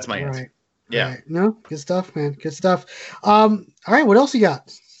 That's my answer. Right. Yeah. Right. No, good stuff, man. Good stuff. All right, what else you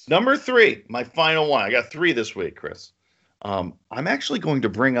got? Number 3, my final one. I got 3 this week, Chris. I'm actually going to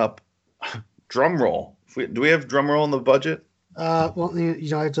bring up drum roll. Do we have drum roll in the budget? Well,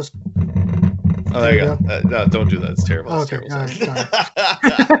 I just. Oh, there you go. No, don't do that. It's terrible. Okay. It's terrible.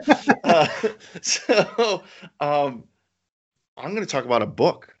 All right, so, I'm going to talk about a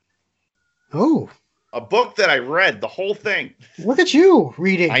book. Oh. A book that I read, the whole thing. Look at you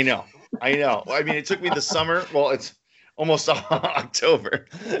reading. I know. I mean, it took me the summer. Well, it's almost October.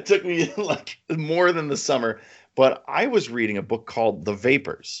 It took me like more than the summer. But I was reading a book called The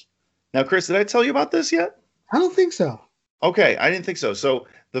Vapors. Now, Chris, did I tell you about this yet? I don't think so. Okay, I didn't think so. So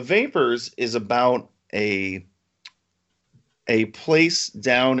The Vapors is about a place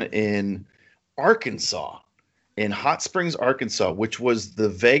down in Arkansas, in Hot Springs, Arkansas, which was the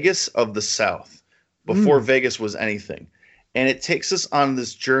Vegas of the South before Vegas was anything. And it takes us on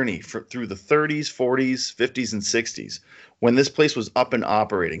this journey through the 30s, 40s, 50s, and 60s when this place was up and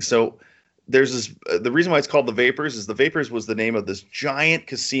operating. So there's this, the reason why it's called The Vapors is The Vapors was the name of this giant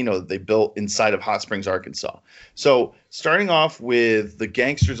casino that they built inside of Hot Springs, Arkansas. So starting off with the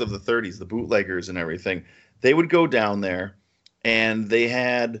gangsters of the 30s, the bootleggers and everything, they would go down there and they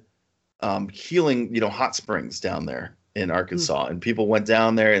had healing, hot springs down there in Arkansas. And people went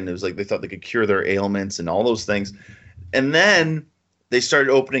down there and it was like they thought they could cure their ailments and all those things. And then they started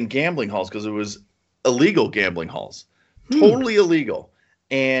opening gambling halls because it was illegal gambling halls. Totally illegal.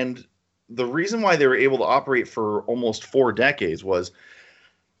 And the reason why they were able to operate for almost 4 decades was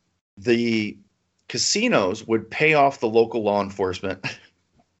the casinos would pay off the local law enforcement.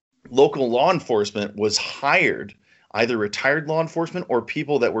 Local law enforcement was hired, either retired law enforcement or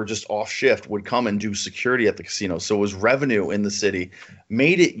people that were just off shift would come and do security at the casino. So it was revenue in the city,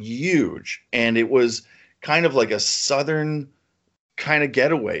 made it huge. And it was kind of like a Southern kind of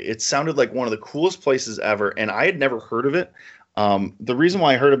getaway. It sounded like one of the coolest places ever. And I had never heard of it. The reason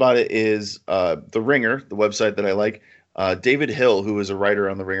why I heard about it is The Ringer, the website that I like. David Hill, who is a writer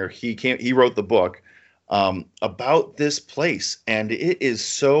on The Ringer, he wrote the book about this place, and it is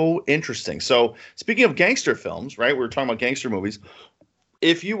so interesting. So, speaking of gangster films, right? We were talking about gangster movies.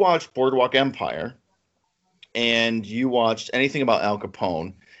 If you watch Boardwalk Empire, and you watched anything about Al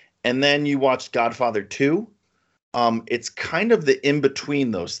Capone, and then you watched Godfather 2, it's kind of the in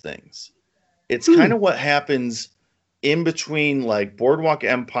between those things. It's kind of what happens in between, like Boardwalk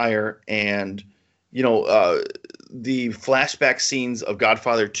Empire and the flashback scenes of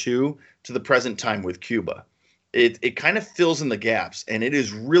Godfather 2 to the present time with Cuba. It kind of fills in the gaps, and it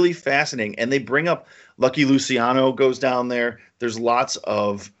is really fascinating. And they bring up Lucky Luciano goes down there. There's lots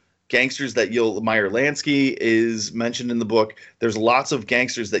of gangsters that Meyer Lansky is mentioned in the book. There's lots of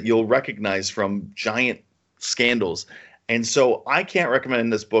gangsters that you'll recognize from giant scandals. And so I can't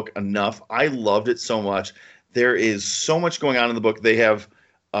recommend this book enough. I loved it so much. There is so much going on in the book. They have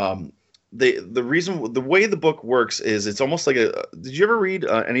the way the book works is it's almost like did you ever read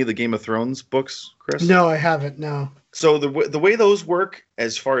any of the Game of Thrones books, Chris? No, I haven't. No. So the way those work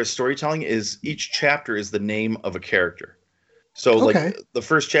as far as storytelling is each chapter is the name of a character. So like the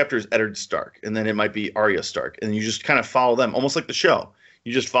first chapter is Eddard Stark, and then it might be Arya Stark, and you just kind of follow them, almost like the show.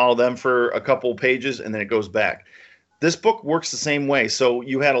 You just follow them for a couple pages, and then it goes back. This book works the same way. So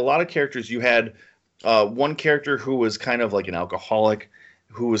you had a lot of characters. You had one character who was kind of like an alcoholic,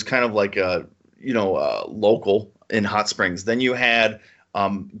 who was kind of like a local in Hot Springs. Then you had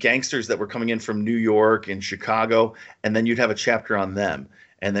gangsters that were coming in from New York and Chicago, and then you'd have a chapter on them.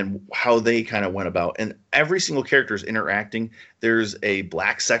 And then how they kind of went about. And every single character is interacting. There's a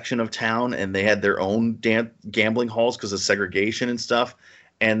black section of town, and they had their own gambling halls because of segregation and stuff.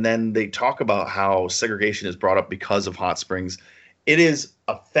 And then they talk about how segregation is brought up because of Hot Springs. It is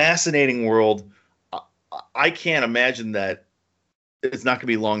a fascinating world. I can't imagine that it's not going to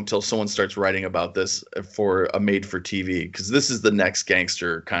be long until someone starts writing about this for a made-for-TV, because this is the next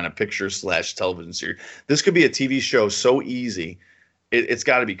gangster kind of picture/television series. This could be a TV show so easy. It's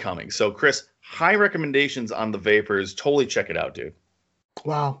got to be coming. So, Chris, high recommendations on The Vapors. Totally check it out, dude.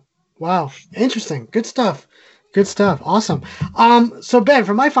 Wow. Interesting. Good stuff. Awesome. So, Ben,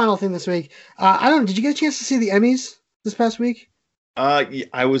 for my final thing this week, I don't know, did you get a chance to see the Emmys this past week?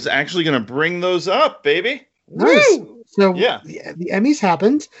 I was actually going to bring those up, baby. Nice. Woo! So, yeah. The Emmys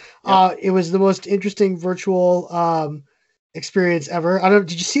happened. Yeah. It was the most interesting virtual experience ever.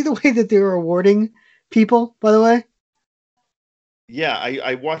 Did you see the way that they were awarding people, by the way? Yeah,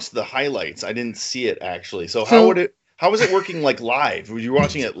 I watched the highlights. I didn't see it actually. So how was it working like live? Were you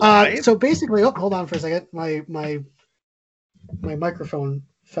watching it live? So basically, hold on for a second. My microphone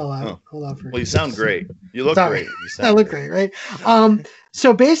fell out. Oh. Hold on for a second. Well, you sound great. You look great. I look great, right?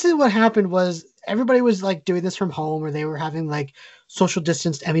 So basically what happened was everybody was like doing this from home, or they were having like social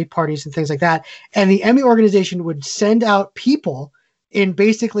distanced Emmy parties and things like that. And the Emmy organization would send out people in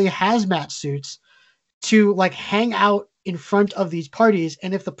basically hazmat suits to like hang out in front of these parties,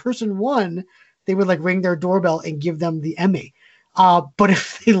 and if the person won, they would like ring their doorbell and give them the Emmy. But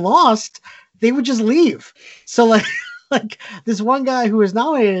if they lost, they would just leave. So like this one guy who was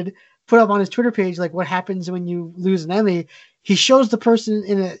nominated put up on his Twitter page like what happens when you lose an Emmy. He shows the person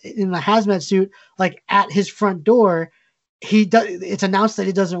in a hazmat suit like at his front door. It's announced that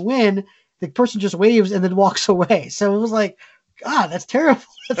he doesn't win. The person just waves and then walks away. So it was like, God, that's terrible.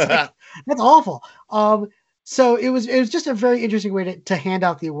 That's awful. So it was just a very interesting way to hand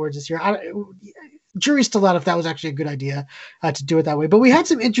out the awards this year. Jury's still out if that was actually a good idea to do it that way. But we had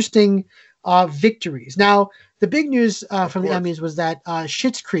some interesting victories. Now, the big news from the Emmys was that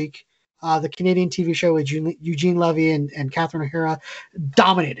Schitt's Creek, the Canadian TV show with Eugene Levy and Catherine O'Hara,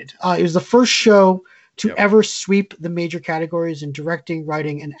 dominated. It was the first show to ever sweep the major categories in directing,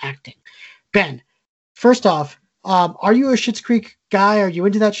 writing, and acting. Ben, first off, are you a Schitt's Creek guy? Are you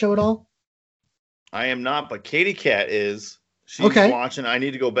into that show at all? I am not, but Katie Cat is. She's watching. I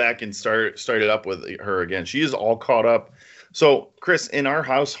need to go back and start it up with her again. She is all caught up. So, Chris, in our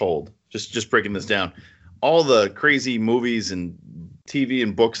household, just breaking this down, all the crazy movies and TV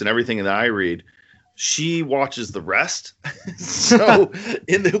and books and everything that I read, she watches the rest. So,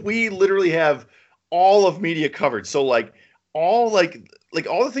 we literally have all of media covered. So, all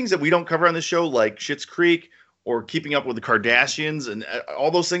the things that we don't cover on the show, like Schitt's Creek, or Keeping Up with the Kardashians and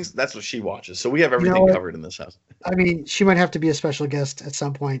all those things, that's what she watches. So we have everything covered in this house. I mean, she might have to be a special guest at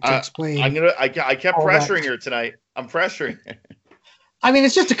some point to explain. I kept pressuring her tonight. I'm pressuring her. I mean,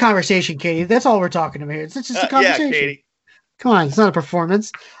 it's just a conversation, Katie. That's all we're talking about here. It's just a conversation. Yeah, Katie. Come on, it's not a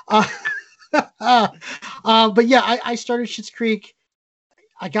performance. But yeah, I started Schitt's Creek.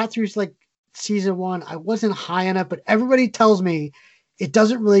 I got through like season 1. I wasn't high on it, but everybody tells me it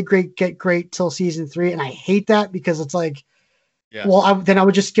doesn't really get great till season 3, and I hate that because it's like, Yeah. well, then I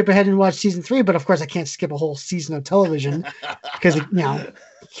would just skip ahead and watch season 3, but of course I can't skip a whole season of television because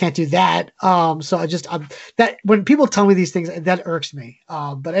can't do that. So that when people tell me these things, that irks me.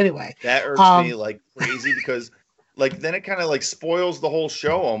 But anyway, that irks me like crazy because like then it kind of like spoils the whole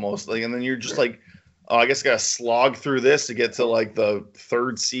show almost. Like, and then you're just like, oh, I guess I gotta slog through this to get to like the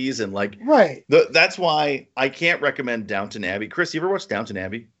 3rd season. Like, right. That's why I can't recommend Downton Abbey. Chris, you ever watch Downton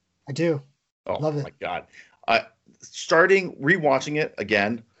Abbey? I do. Oh, love it. My God. Rewatching it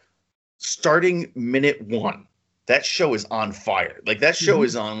again, starting minute 1, that show is on fire. Like that show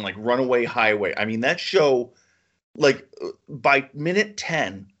is on like Runaway Highway. I mean, that show, like by minute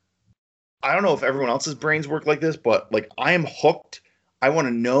 10, I don't know if everyone else's brains work like this, but like I am hooked. I want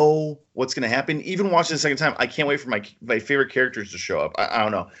to know what's going to happen. Even watching the second time, I can't wait for my favorite characters to show up. I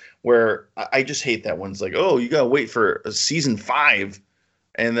don't know, where I just hate that one's like, oh, you got to wait for season 5.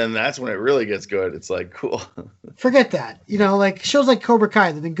 And then that's when it really gets good. It's like, cool. Forget that. Like shows like Cobra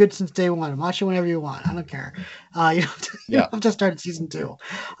Kai, they've been good since day 1. Watch it whenever you want. I don't care. You don't have to start season 2.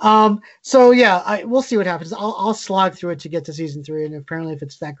 So yeah, we'll see what happens. I'll slog through it to get to season 3. And apparently if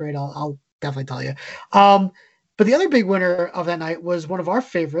it's that great, I'll definitely tell you. But the other big winner of that night was one of our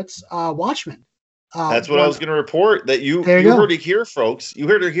favorites, Watchmen. That's what I was going to report. That you heard it here, folks. You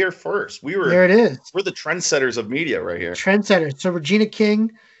heard it here first. There it is. We're the trendsetters of media right here. Trendsetters. So Regina King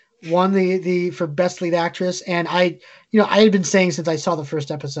won the for best lead actress, and I had been saying since I saw the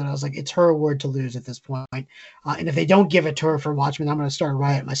first episode, I was like, it's her award to lose at this point. And if they don't give it to her for Watchmen, I'm going to start a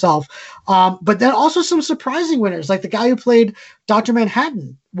riot myself. But then also some surprising winners, like the guy who played Dr.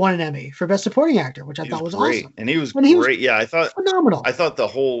 Manhattan won an Emmy for best supporting actor, which I thought was great. Awesome. And he was great. Yeah, I thought phenomenal. I thought the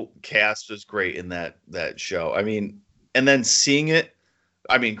whole cast was great in that show. I mean, and then seeing it.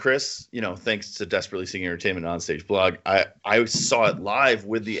 I mean, Chris, thanks to Desperately Seeking Entertainment Onstage blog, I saw it live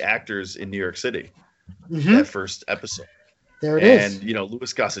with the actors in New York City, that first episode. There it is. And,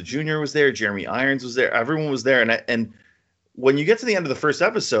 Louis Gossett Jr. was there. Jeremy Irons was there. Everyone was there. And when you get to the end of the first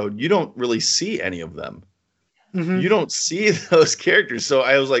episode, you don't really see any of them. You don't see those characters. So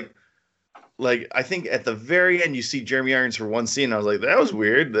I was like, I think at the very end, you see Jeremy Irons for one scene. I was like, that was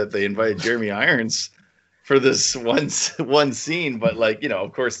weird that they invited Jeremy Irons for this one scene, but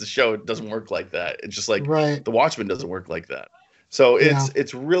of course the show doesn't work like that. It's just like The Watchmen doesn't work like that. So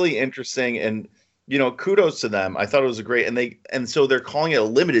it's really interesting, and kudos to them. I thought it was great, and so they're calling it a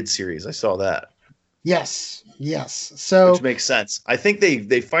limited series. I saw that. Yes. So which makes sense. I think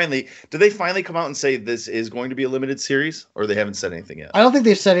they finally come out and say this is going to be a limited series, or they haven't said anything yet. I don't think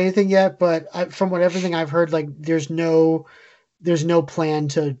they've said anything yet, but from everything I've heard, like there's no plan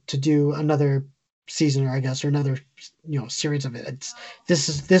to do another season, or I guess, or another series of it.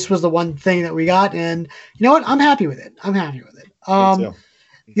 This was the one thing that we got, and you know what? I'm happy with it.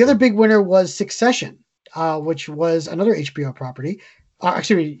 The other big winner was Succession, which was another HBO property.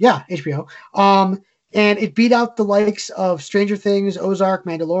 HBO. And it beat out the likes of Stranger Things, Ozark,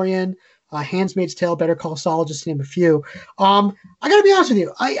 Mandalorian, Handmaid's Tale, Better Call Saul, just to name a few. I gotta be honest with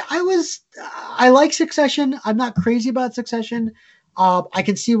you. I like Succession. I'm not crazy about Succession. I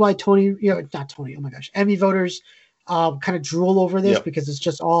can see why Emmy voters kind of drool over this because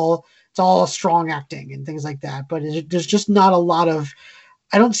it's all strong acting and things like that. But there's just not a lot of,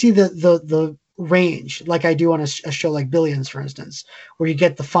 I don't see the range like I do on a show like Billions, for instance, where you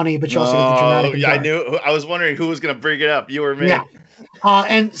get the funny, but you also get the dramatic. Yeah, I was wondering who was going to bring it up, you or me. Yeah.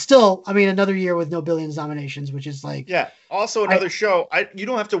 And still, I mean, another year with no Billions nominations, which is like, also another show. You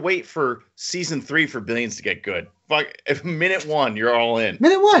don't have to wait for season 3 for Billions to get good. Fuck, if minute 1, you're all in.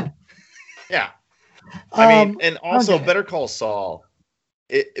 Minute 1. Yeah. I mean, and also Better Call Saul.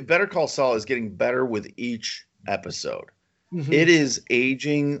 Better Call Saul is getting better with each episode. It is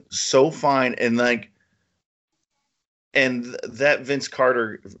aging so fine, and that Vince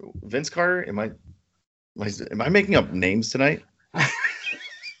Carter. Am I making up names tonight?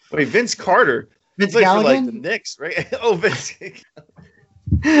 Wait, Vince Carter. Vince Gallagher? For the Knicks, right? Oh, Vince.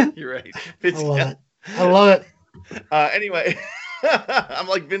 You're right. I love it. Anyway, I'm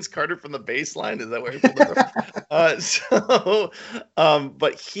like Vince Carter from the baseline. Is that where I pulled it?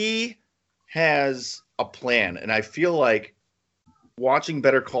 But he has a plan, and I feel like watching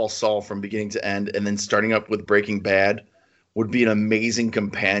Better Call Saul from beginning to end and then starting up with Breaking Bad would be an amazing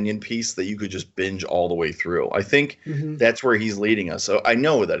companion piece that you could just binge all the way through. I think that's where he's leading us. So I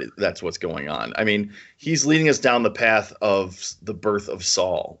know that's what's going on. I mean, he's leading us down the path of the birth of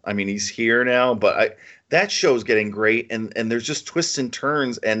Saul. I mean, he's here now, but that show's getting great, and there's just twists and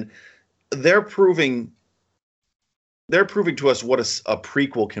turns, and they're proving to us what a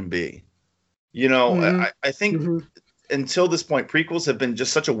prequel can be. You know, Mm-hmm. I think Mm-hmm. until this point, prequels have been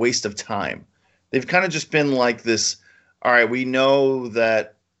just such a waste of time. They've kind of just been like this. All right, we know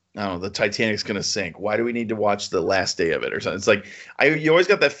that I don't know the Titanic's going to sink. Why do we need to watch the last day of it or something? It's like you always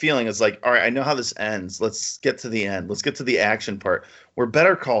got that feeling. It's like, all right, I know how this ends. Let's get to the end. Let's get to the action part. Where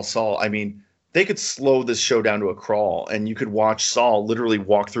Better Call Saul, I mean, they could slow this show down to a crawl, and you could watch Saul literally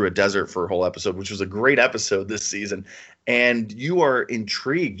walk through a desert for a whole episode, which was a great episode this season. And you are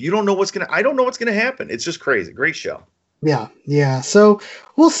intrigued. You don't know what's gonna. I don't know what's gonna happen. It's just crazy. Great show. Yeah, yeah. So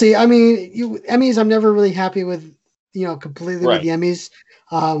we'll see. I mean, Emmys, I'm never really happy with, completely with Right. the Emmys.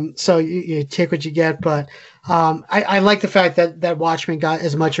 So you take what you get, but I like the fact that Watchmen got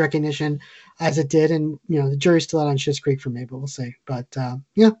as much recognition as it did, and the jury's still out on Schitt's Creek for me, but we'll see. But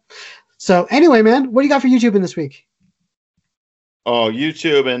yeah. So anyway, man, what do you got for YouTube in this week? Oh,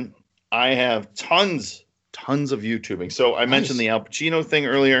 YouTube, and I have tons of YouTubing. So I mentioned Nice. the Al Pacino thing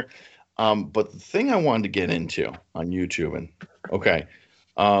earlier, but the thing I wanted to get into on YouTube, and okay,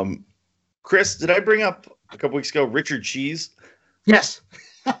 Chris, did I bring up a couple weeks ago Richard Cheese? Yes.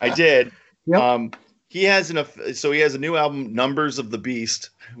 I did. Yep. He has he has a new album, Numbers of the Beast,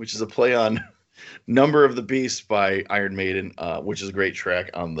 which is a play on Number of the Beast by Iron Maiden, which is a great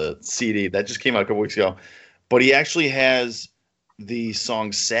track on the CD that just came out a couple weeks ago. But he actually has the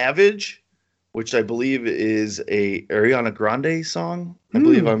song Savage, which I believe is a Ariana Grande song. I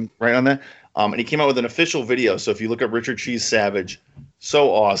believe I'm right on that. And he came out with an official video. So if you look up Richard Cheese Savage,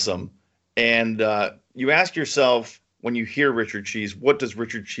 so awesome. And you ask yourself when you hear Richard Cheese, what does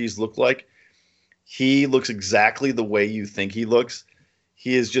Richard Cheese look like? He looks exactly the way you think he looks.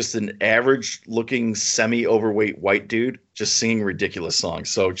 He is just an average looking semi-overweight white dude just singing ridiculous songs.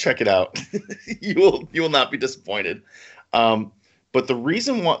 So check it out. you will not be disappointed. But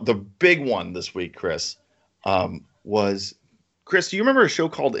the big one this week, Chris, was Chris, do you remember a show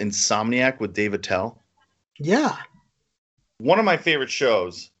called Insomniac with Dave Attell? Yeah. One of my favorite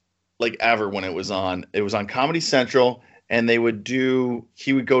shows, like ever when it was on. It was on Comedy Central, and he would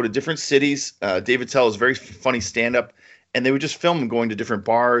go to different cities. Dave Attell is very funny stand-up, and they would just film him going to different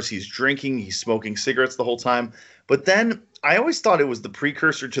bars. He's drinking, he's smoking cigarettes the whole time. But then I always thought it was the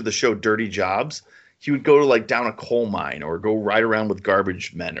precursor to the show Dirty Jobs. He would go to like down a coal mine or go ride around with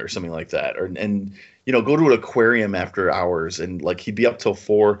garbage men or something like that, and go to an aquarium after hours, and like he'd be up till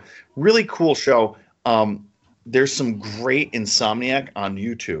 4. Really cool show. There's some great Insomniac on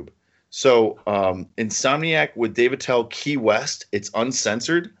YouTube. So Insomniac with Dave Attell, Key West. It's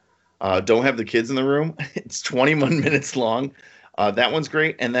uncensored. Don't have the kids in the room. It's 21 minutes long. That one's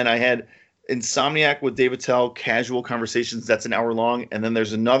great. And then I had Insomniac with Dave Attell, Casual Conversations. That's an hour long. And then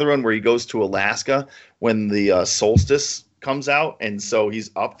there's another one where he goes to Alaska when the solstice comes out. And so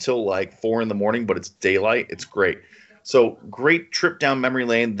he's up till like 4 a.m, but it's daylight. It's great. So great trip down memory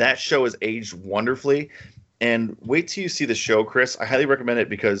lane. That show has aged wonderfully. And wait till you see the show, Chris. I highly recommend it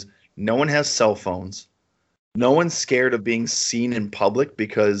because no one has cell phones. No one's scared of being seen in public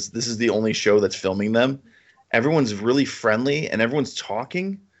because this is the only show that's filming them. Everyone's really friendly and everyone's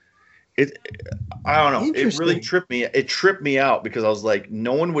talking. I don't know. It really tripped me. It tripped me out because I was like,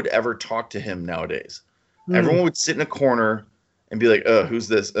 no one would ever talk to him nowadays. Everyone would sit in a corner and be like, who's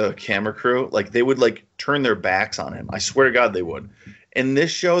this camera crew? Like they would like turn their backs on him. I swear to God they would. In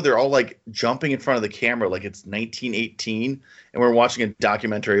this show, they're all like jumping in front of the camera like it's 1918 and we're watching a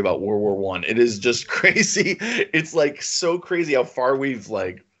documentary about World War One. It is just crazy. It's like so crazy how far we've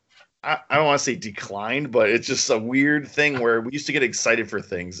like I don't want to say declined, but it's just a weird thing where we used to get excited for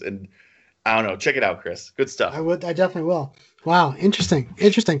things, and I don't know. Check it out, Chris. Good stuff. I definitely will. Wow, interesting.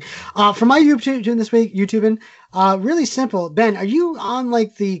 For my YouTube this week, YouTubing, really simple. Ben, are you on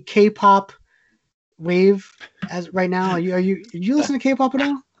like the K-pop wave as right now? Are you listen to K-pop at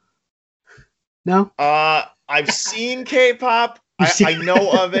all? No. I've seen K-pop. I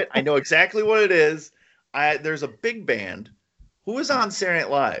know of it. I know exactly what it is. There's a big band who was on Saturday Night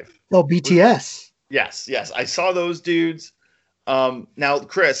Live. Oh, BTS. Yes. I saw those dudes. Now,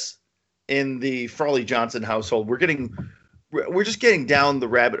 Chris, in the Frawley Johnson household, we're just getting down the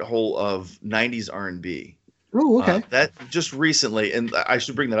rabbit hole of 90s R&B. Oh, okay. That just recently, and I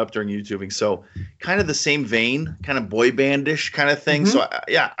should bring that up during YouTubing. So, kind of the same vein, kind of boy bandish kind of thing.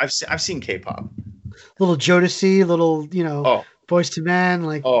 Mm-hmm. So, I've seen K-pop. Little Jodeci, little Boys to Men,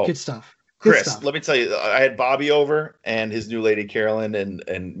 like good stuff. Chris, let me tell you, I had Bobby over and his new lady Carolyn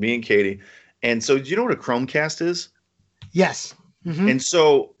and me and Katie. And so, do you know what a Chromecast is? Yes. Mm-hmm. And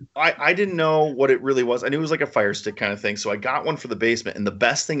so I didn't know what it really was. I knew it was like a Fire Stick kind of thing. So I got one for the basement. And the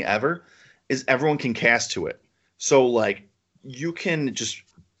best thing ever is everyone can cast to it. So like you can just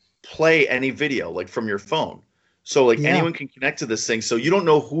play any video like from your phone. So like Yeah. anyone can connect to this thing. So you don't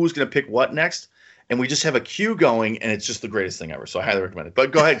know who's going to pick what next. And we just have a queue going, and it's just the greatest thing ever. So I highly recommend it.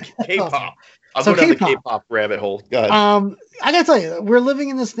 But go ahead, K-pop. Awesome. I'll So go down the K-pop. K-pop rabbit hole. Go ahead. I gotta tell you, we're living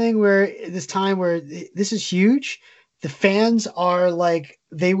in this thing where this time where this is huge. The fans are like,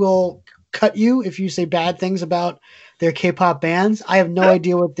 they will cut you if you say bad things about their K-pop bands. I have no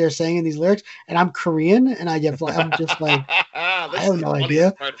idea what they're saying in these lyrics, and I'm Korean, and I'm just like, I have no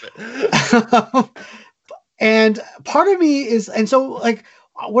idea. And part of me is, and so like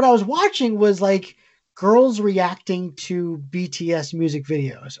what I was watching was like girls reacting to BTS music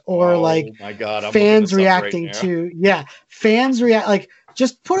videos, or like my God, I'm fans looking this up reacting right now. to fans react, like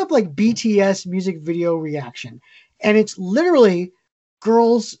just put up like BTS music video reaction, and it's literally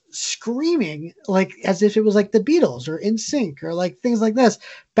girls screaming like as if it was like the Beatles or NSYNC or like things like this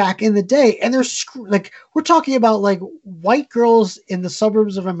back in the day, and they're like, we're talking about like white girls in the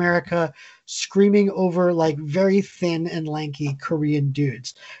suburbs of America screaming over like very thin and lanky Korean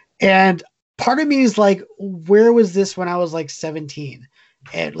dudes. And part of me is like, where was this when I was like 17?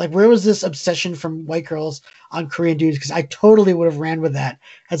 And like, where was this obsession from white girls on Korean dudes? Because I totally would have ran with that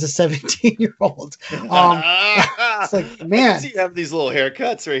as a 17-year-old. It's like, man, I can see you have these little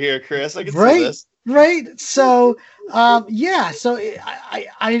haircuts right here, Chris. I can see this. Right. So, yeah. So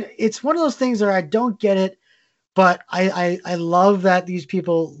it's one of those things where I don't get it, but I love that these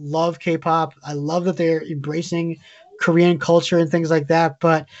people love K-pop. I love that they're embracing Korean culture and things like that.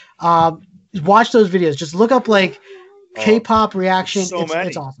 But watch those videos. Just look up like K-pop reaction.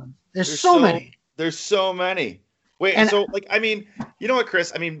 It's awesome. There's so many. There's so many. Wait, and so like, I mean, you know what,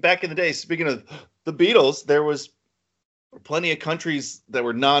 Chris? I mean, back in the day, speaking of the Beatles, there was plenty of countries that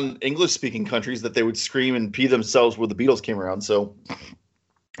were non-English speaking countries that they would scream and pee themselves when the Beatles came around. So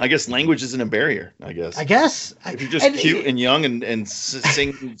I guess language isn't a barrier, I guess. If you're just cute and young and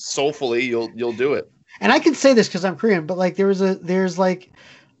sing soulfully, you'll do it. And I can say this because I'm Korean, but like there's like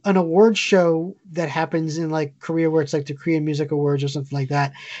an award show that happens in like Korea where it's like the Korean Music Awards or something like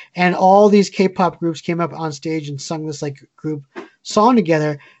that. And all these K-pop groups came up on stage and sung this like group song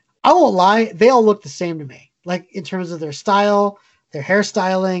together. I won't lie, they all look the same to me. Like in terms of their style, their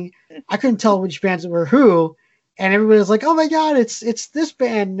hairstyling. I couldn't tell which bands were who. And everybody was like, oh my God, it's this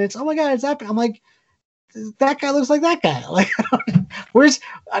band. And it's, oh my God, it's that band. I'm like, that guy looks like that guy. Like,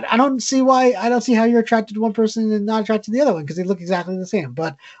 I don't see how you're attracted to one person and not attracted to the other one, because they look exactly the same.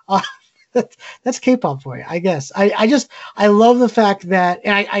 But that's K-pop for you, I guess. I love the fact that,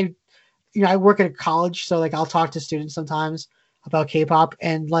 and I work at a college, so like I'll talk to students sometimes about K-pop,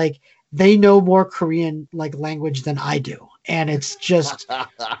 and like they know more Korean like language than I do. And it's just,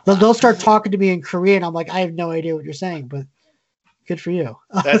 they'll start talking to me in Korean. I'm like, I have no idea what you're saying, but good for you.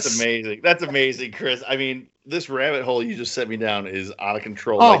 That's amazing. That's amazing, Chris. I mean, this rabbit hole you just set me down is out of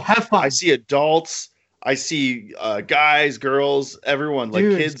control. Oh, like, have fun. I see adults. I see guys, girls, everyone, like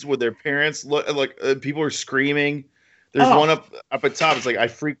kids with their parents. Look, like people are screaming. There's one up at top. It's like I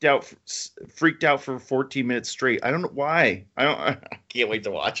freaked out for 14 minutes straight. I don't know why. I can't wait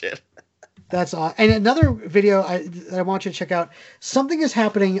to watch it. That's awesome. And another video that I want you to check out. Something is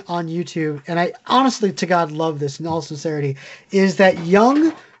happening on YouTube, and I honestly to God love this in all sincerity. Is that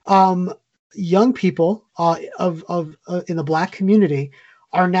young people in the Black community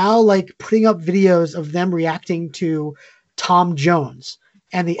are now like putting up videos of them reacting to Tom Jones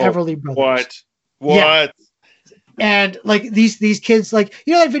and the Everly Brothers. What? Yeah. And like these kids, like,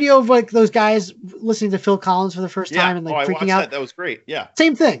 you know that video of like those guys listening to Phil Collins for the first time and like freaking out? That was great. Yeah.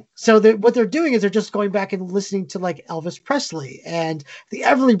 Same thing. So what they're doing is they're just going back and listening to like Elvis Presley and the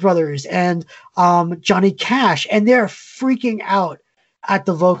Everly Brothers and Johnny Cash, and they're freaking out at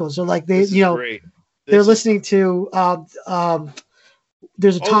the vocals. So like they're listening to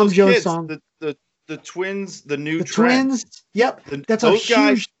there's a Tom Jones kids, song. The Twins, the Twins. Yep. That's a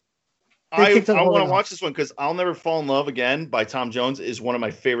huge. I want to watch this one because I'll Never Fall in Love Again by Tom Jones is one of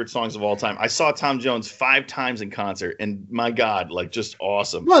my favorite songs of all time. I saw Tom Jones 5 times in concert, and my God, like just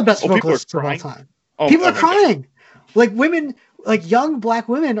awesome. One of the best vocalists of all time. People are crying. Like women, like young Black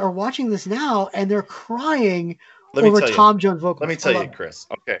women are watching this now, and they're crying over Tom Jones vocals. Let me tell you, Chris.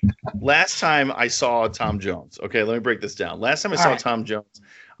 Okay. Last time I saw Tom Jones. Okay, let me break this down. Last time I saw Tom Jones,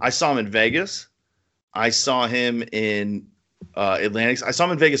 I saw him in Vegas. I saw him in Atlantic. I saw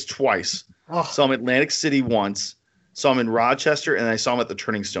him in Vegas twice. Saw him in Atlantic City once. Saw him in Rochester, and I saw him at the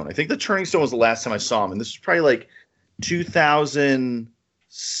Turning Stone. I think the Turning Stone was the last time I saw him, and this was probably like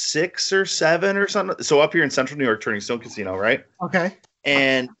 2006 or 7 or something. So up here in Central New York, Turning Stone Casino, right? Okay.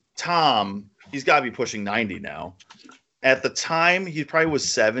 And Tom, he's got to be pushing 90 now. At the time, he probably was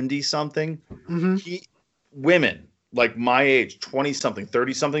 70 something. Mm-hmm. Women like my age, 20 something,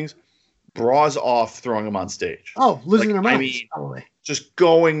 30 somethings, bras off, throwing them on stage. Oh, losing their minds, probably. Just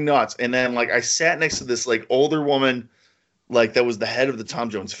going nuts. And then like I sat next to this like older woman, like that was the head of the Tom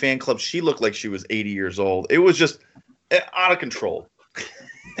Jones fan club. She looked like she was 80 years old. It was just out of control.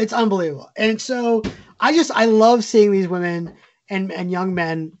 It's unbelievable. And so I love seeing these women and young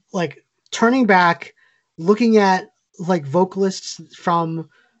men like turning back, looking at like vocalists from,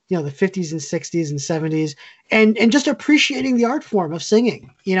 you know, the 50s and 60s and 70s and just appreciating the art form of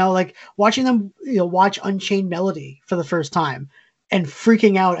singing, you know, like watching them, you know, watch Unchained Melody for the first time and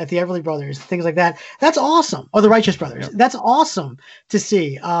freaking out at the Everly Brothers, things like that. That's awesome. Or the Righteous Brothers. Yeah. That's awesome to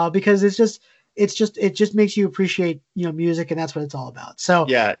see because it just makes you appreciate, you know, music, and that's what it's all about. So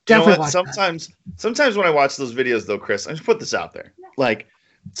yeah, definitely. You know what? Sometimes when I watch those videos though, Chris, I just put this out there. Like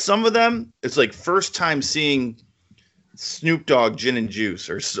some of them, it's like first time seeing Snoop Dogg Gin and Juice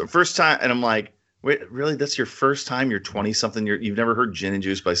or first time. And I'm like, wait, really? That's your first time? You're 20 something. You've never heard Gin and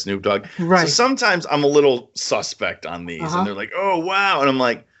Juice by Snoop Dogg. Right. So sometimes I'm a little suspect on these and they're like, oh, wow. And I'm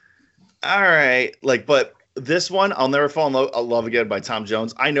like, all right. Like, but this one, I'll Never Fall in Love Again by Tom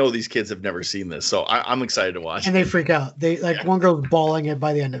Jones. I know these kids have never seen this, so I'm excited to watch. And they freak out. They one girl's bawling it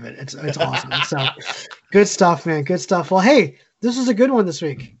by the end of it. It's awesome. So good stuff, man. Good stuff. Well, hey, this was a good one this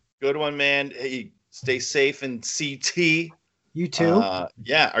week. Good one, man. Hey, stay safe in CT. You too.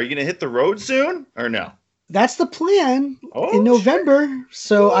 Yeah. Are you gonna hit the road soon or no? That's the plan in November. Sure.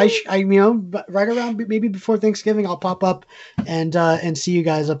 So I you know, right around maybe before Thanksgiving, I'll pop up and see you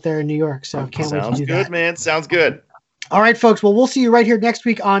guys up there in New York. So can't wait to do that. Sounds good, man. Sounds good. All right, folks. Well, we'll see you right here next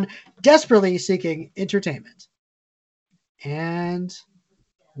week on Desperately Seeking Entertainment. And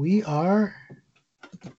we are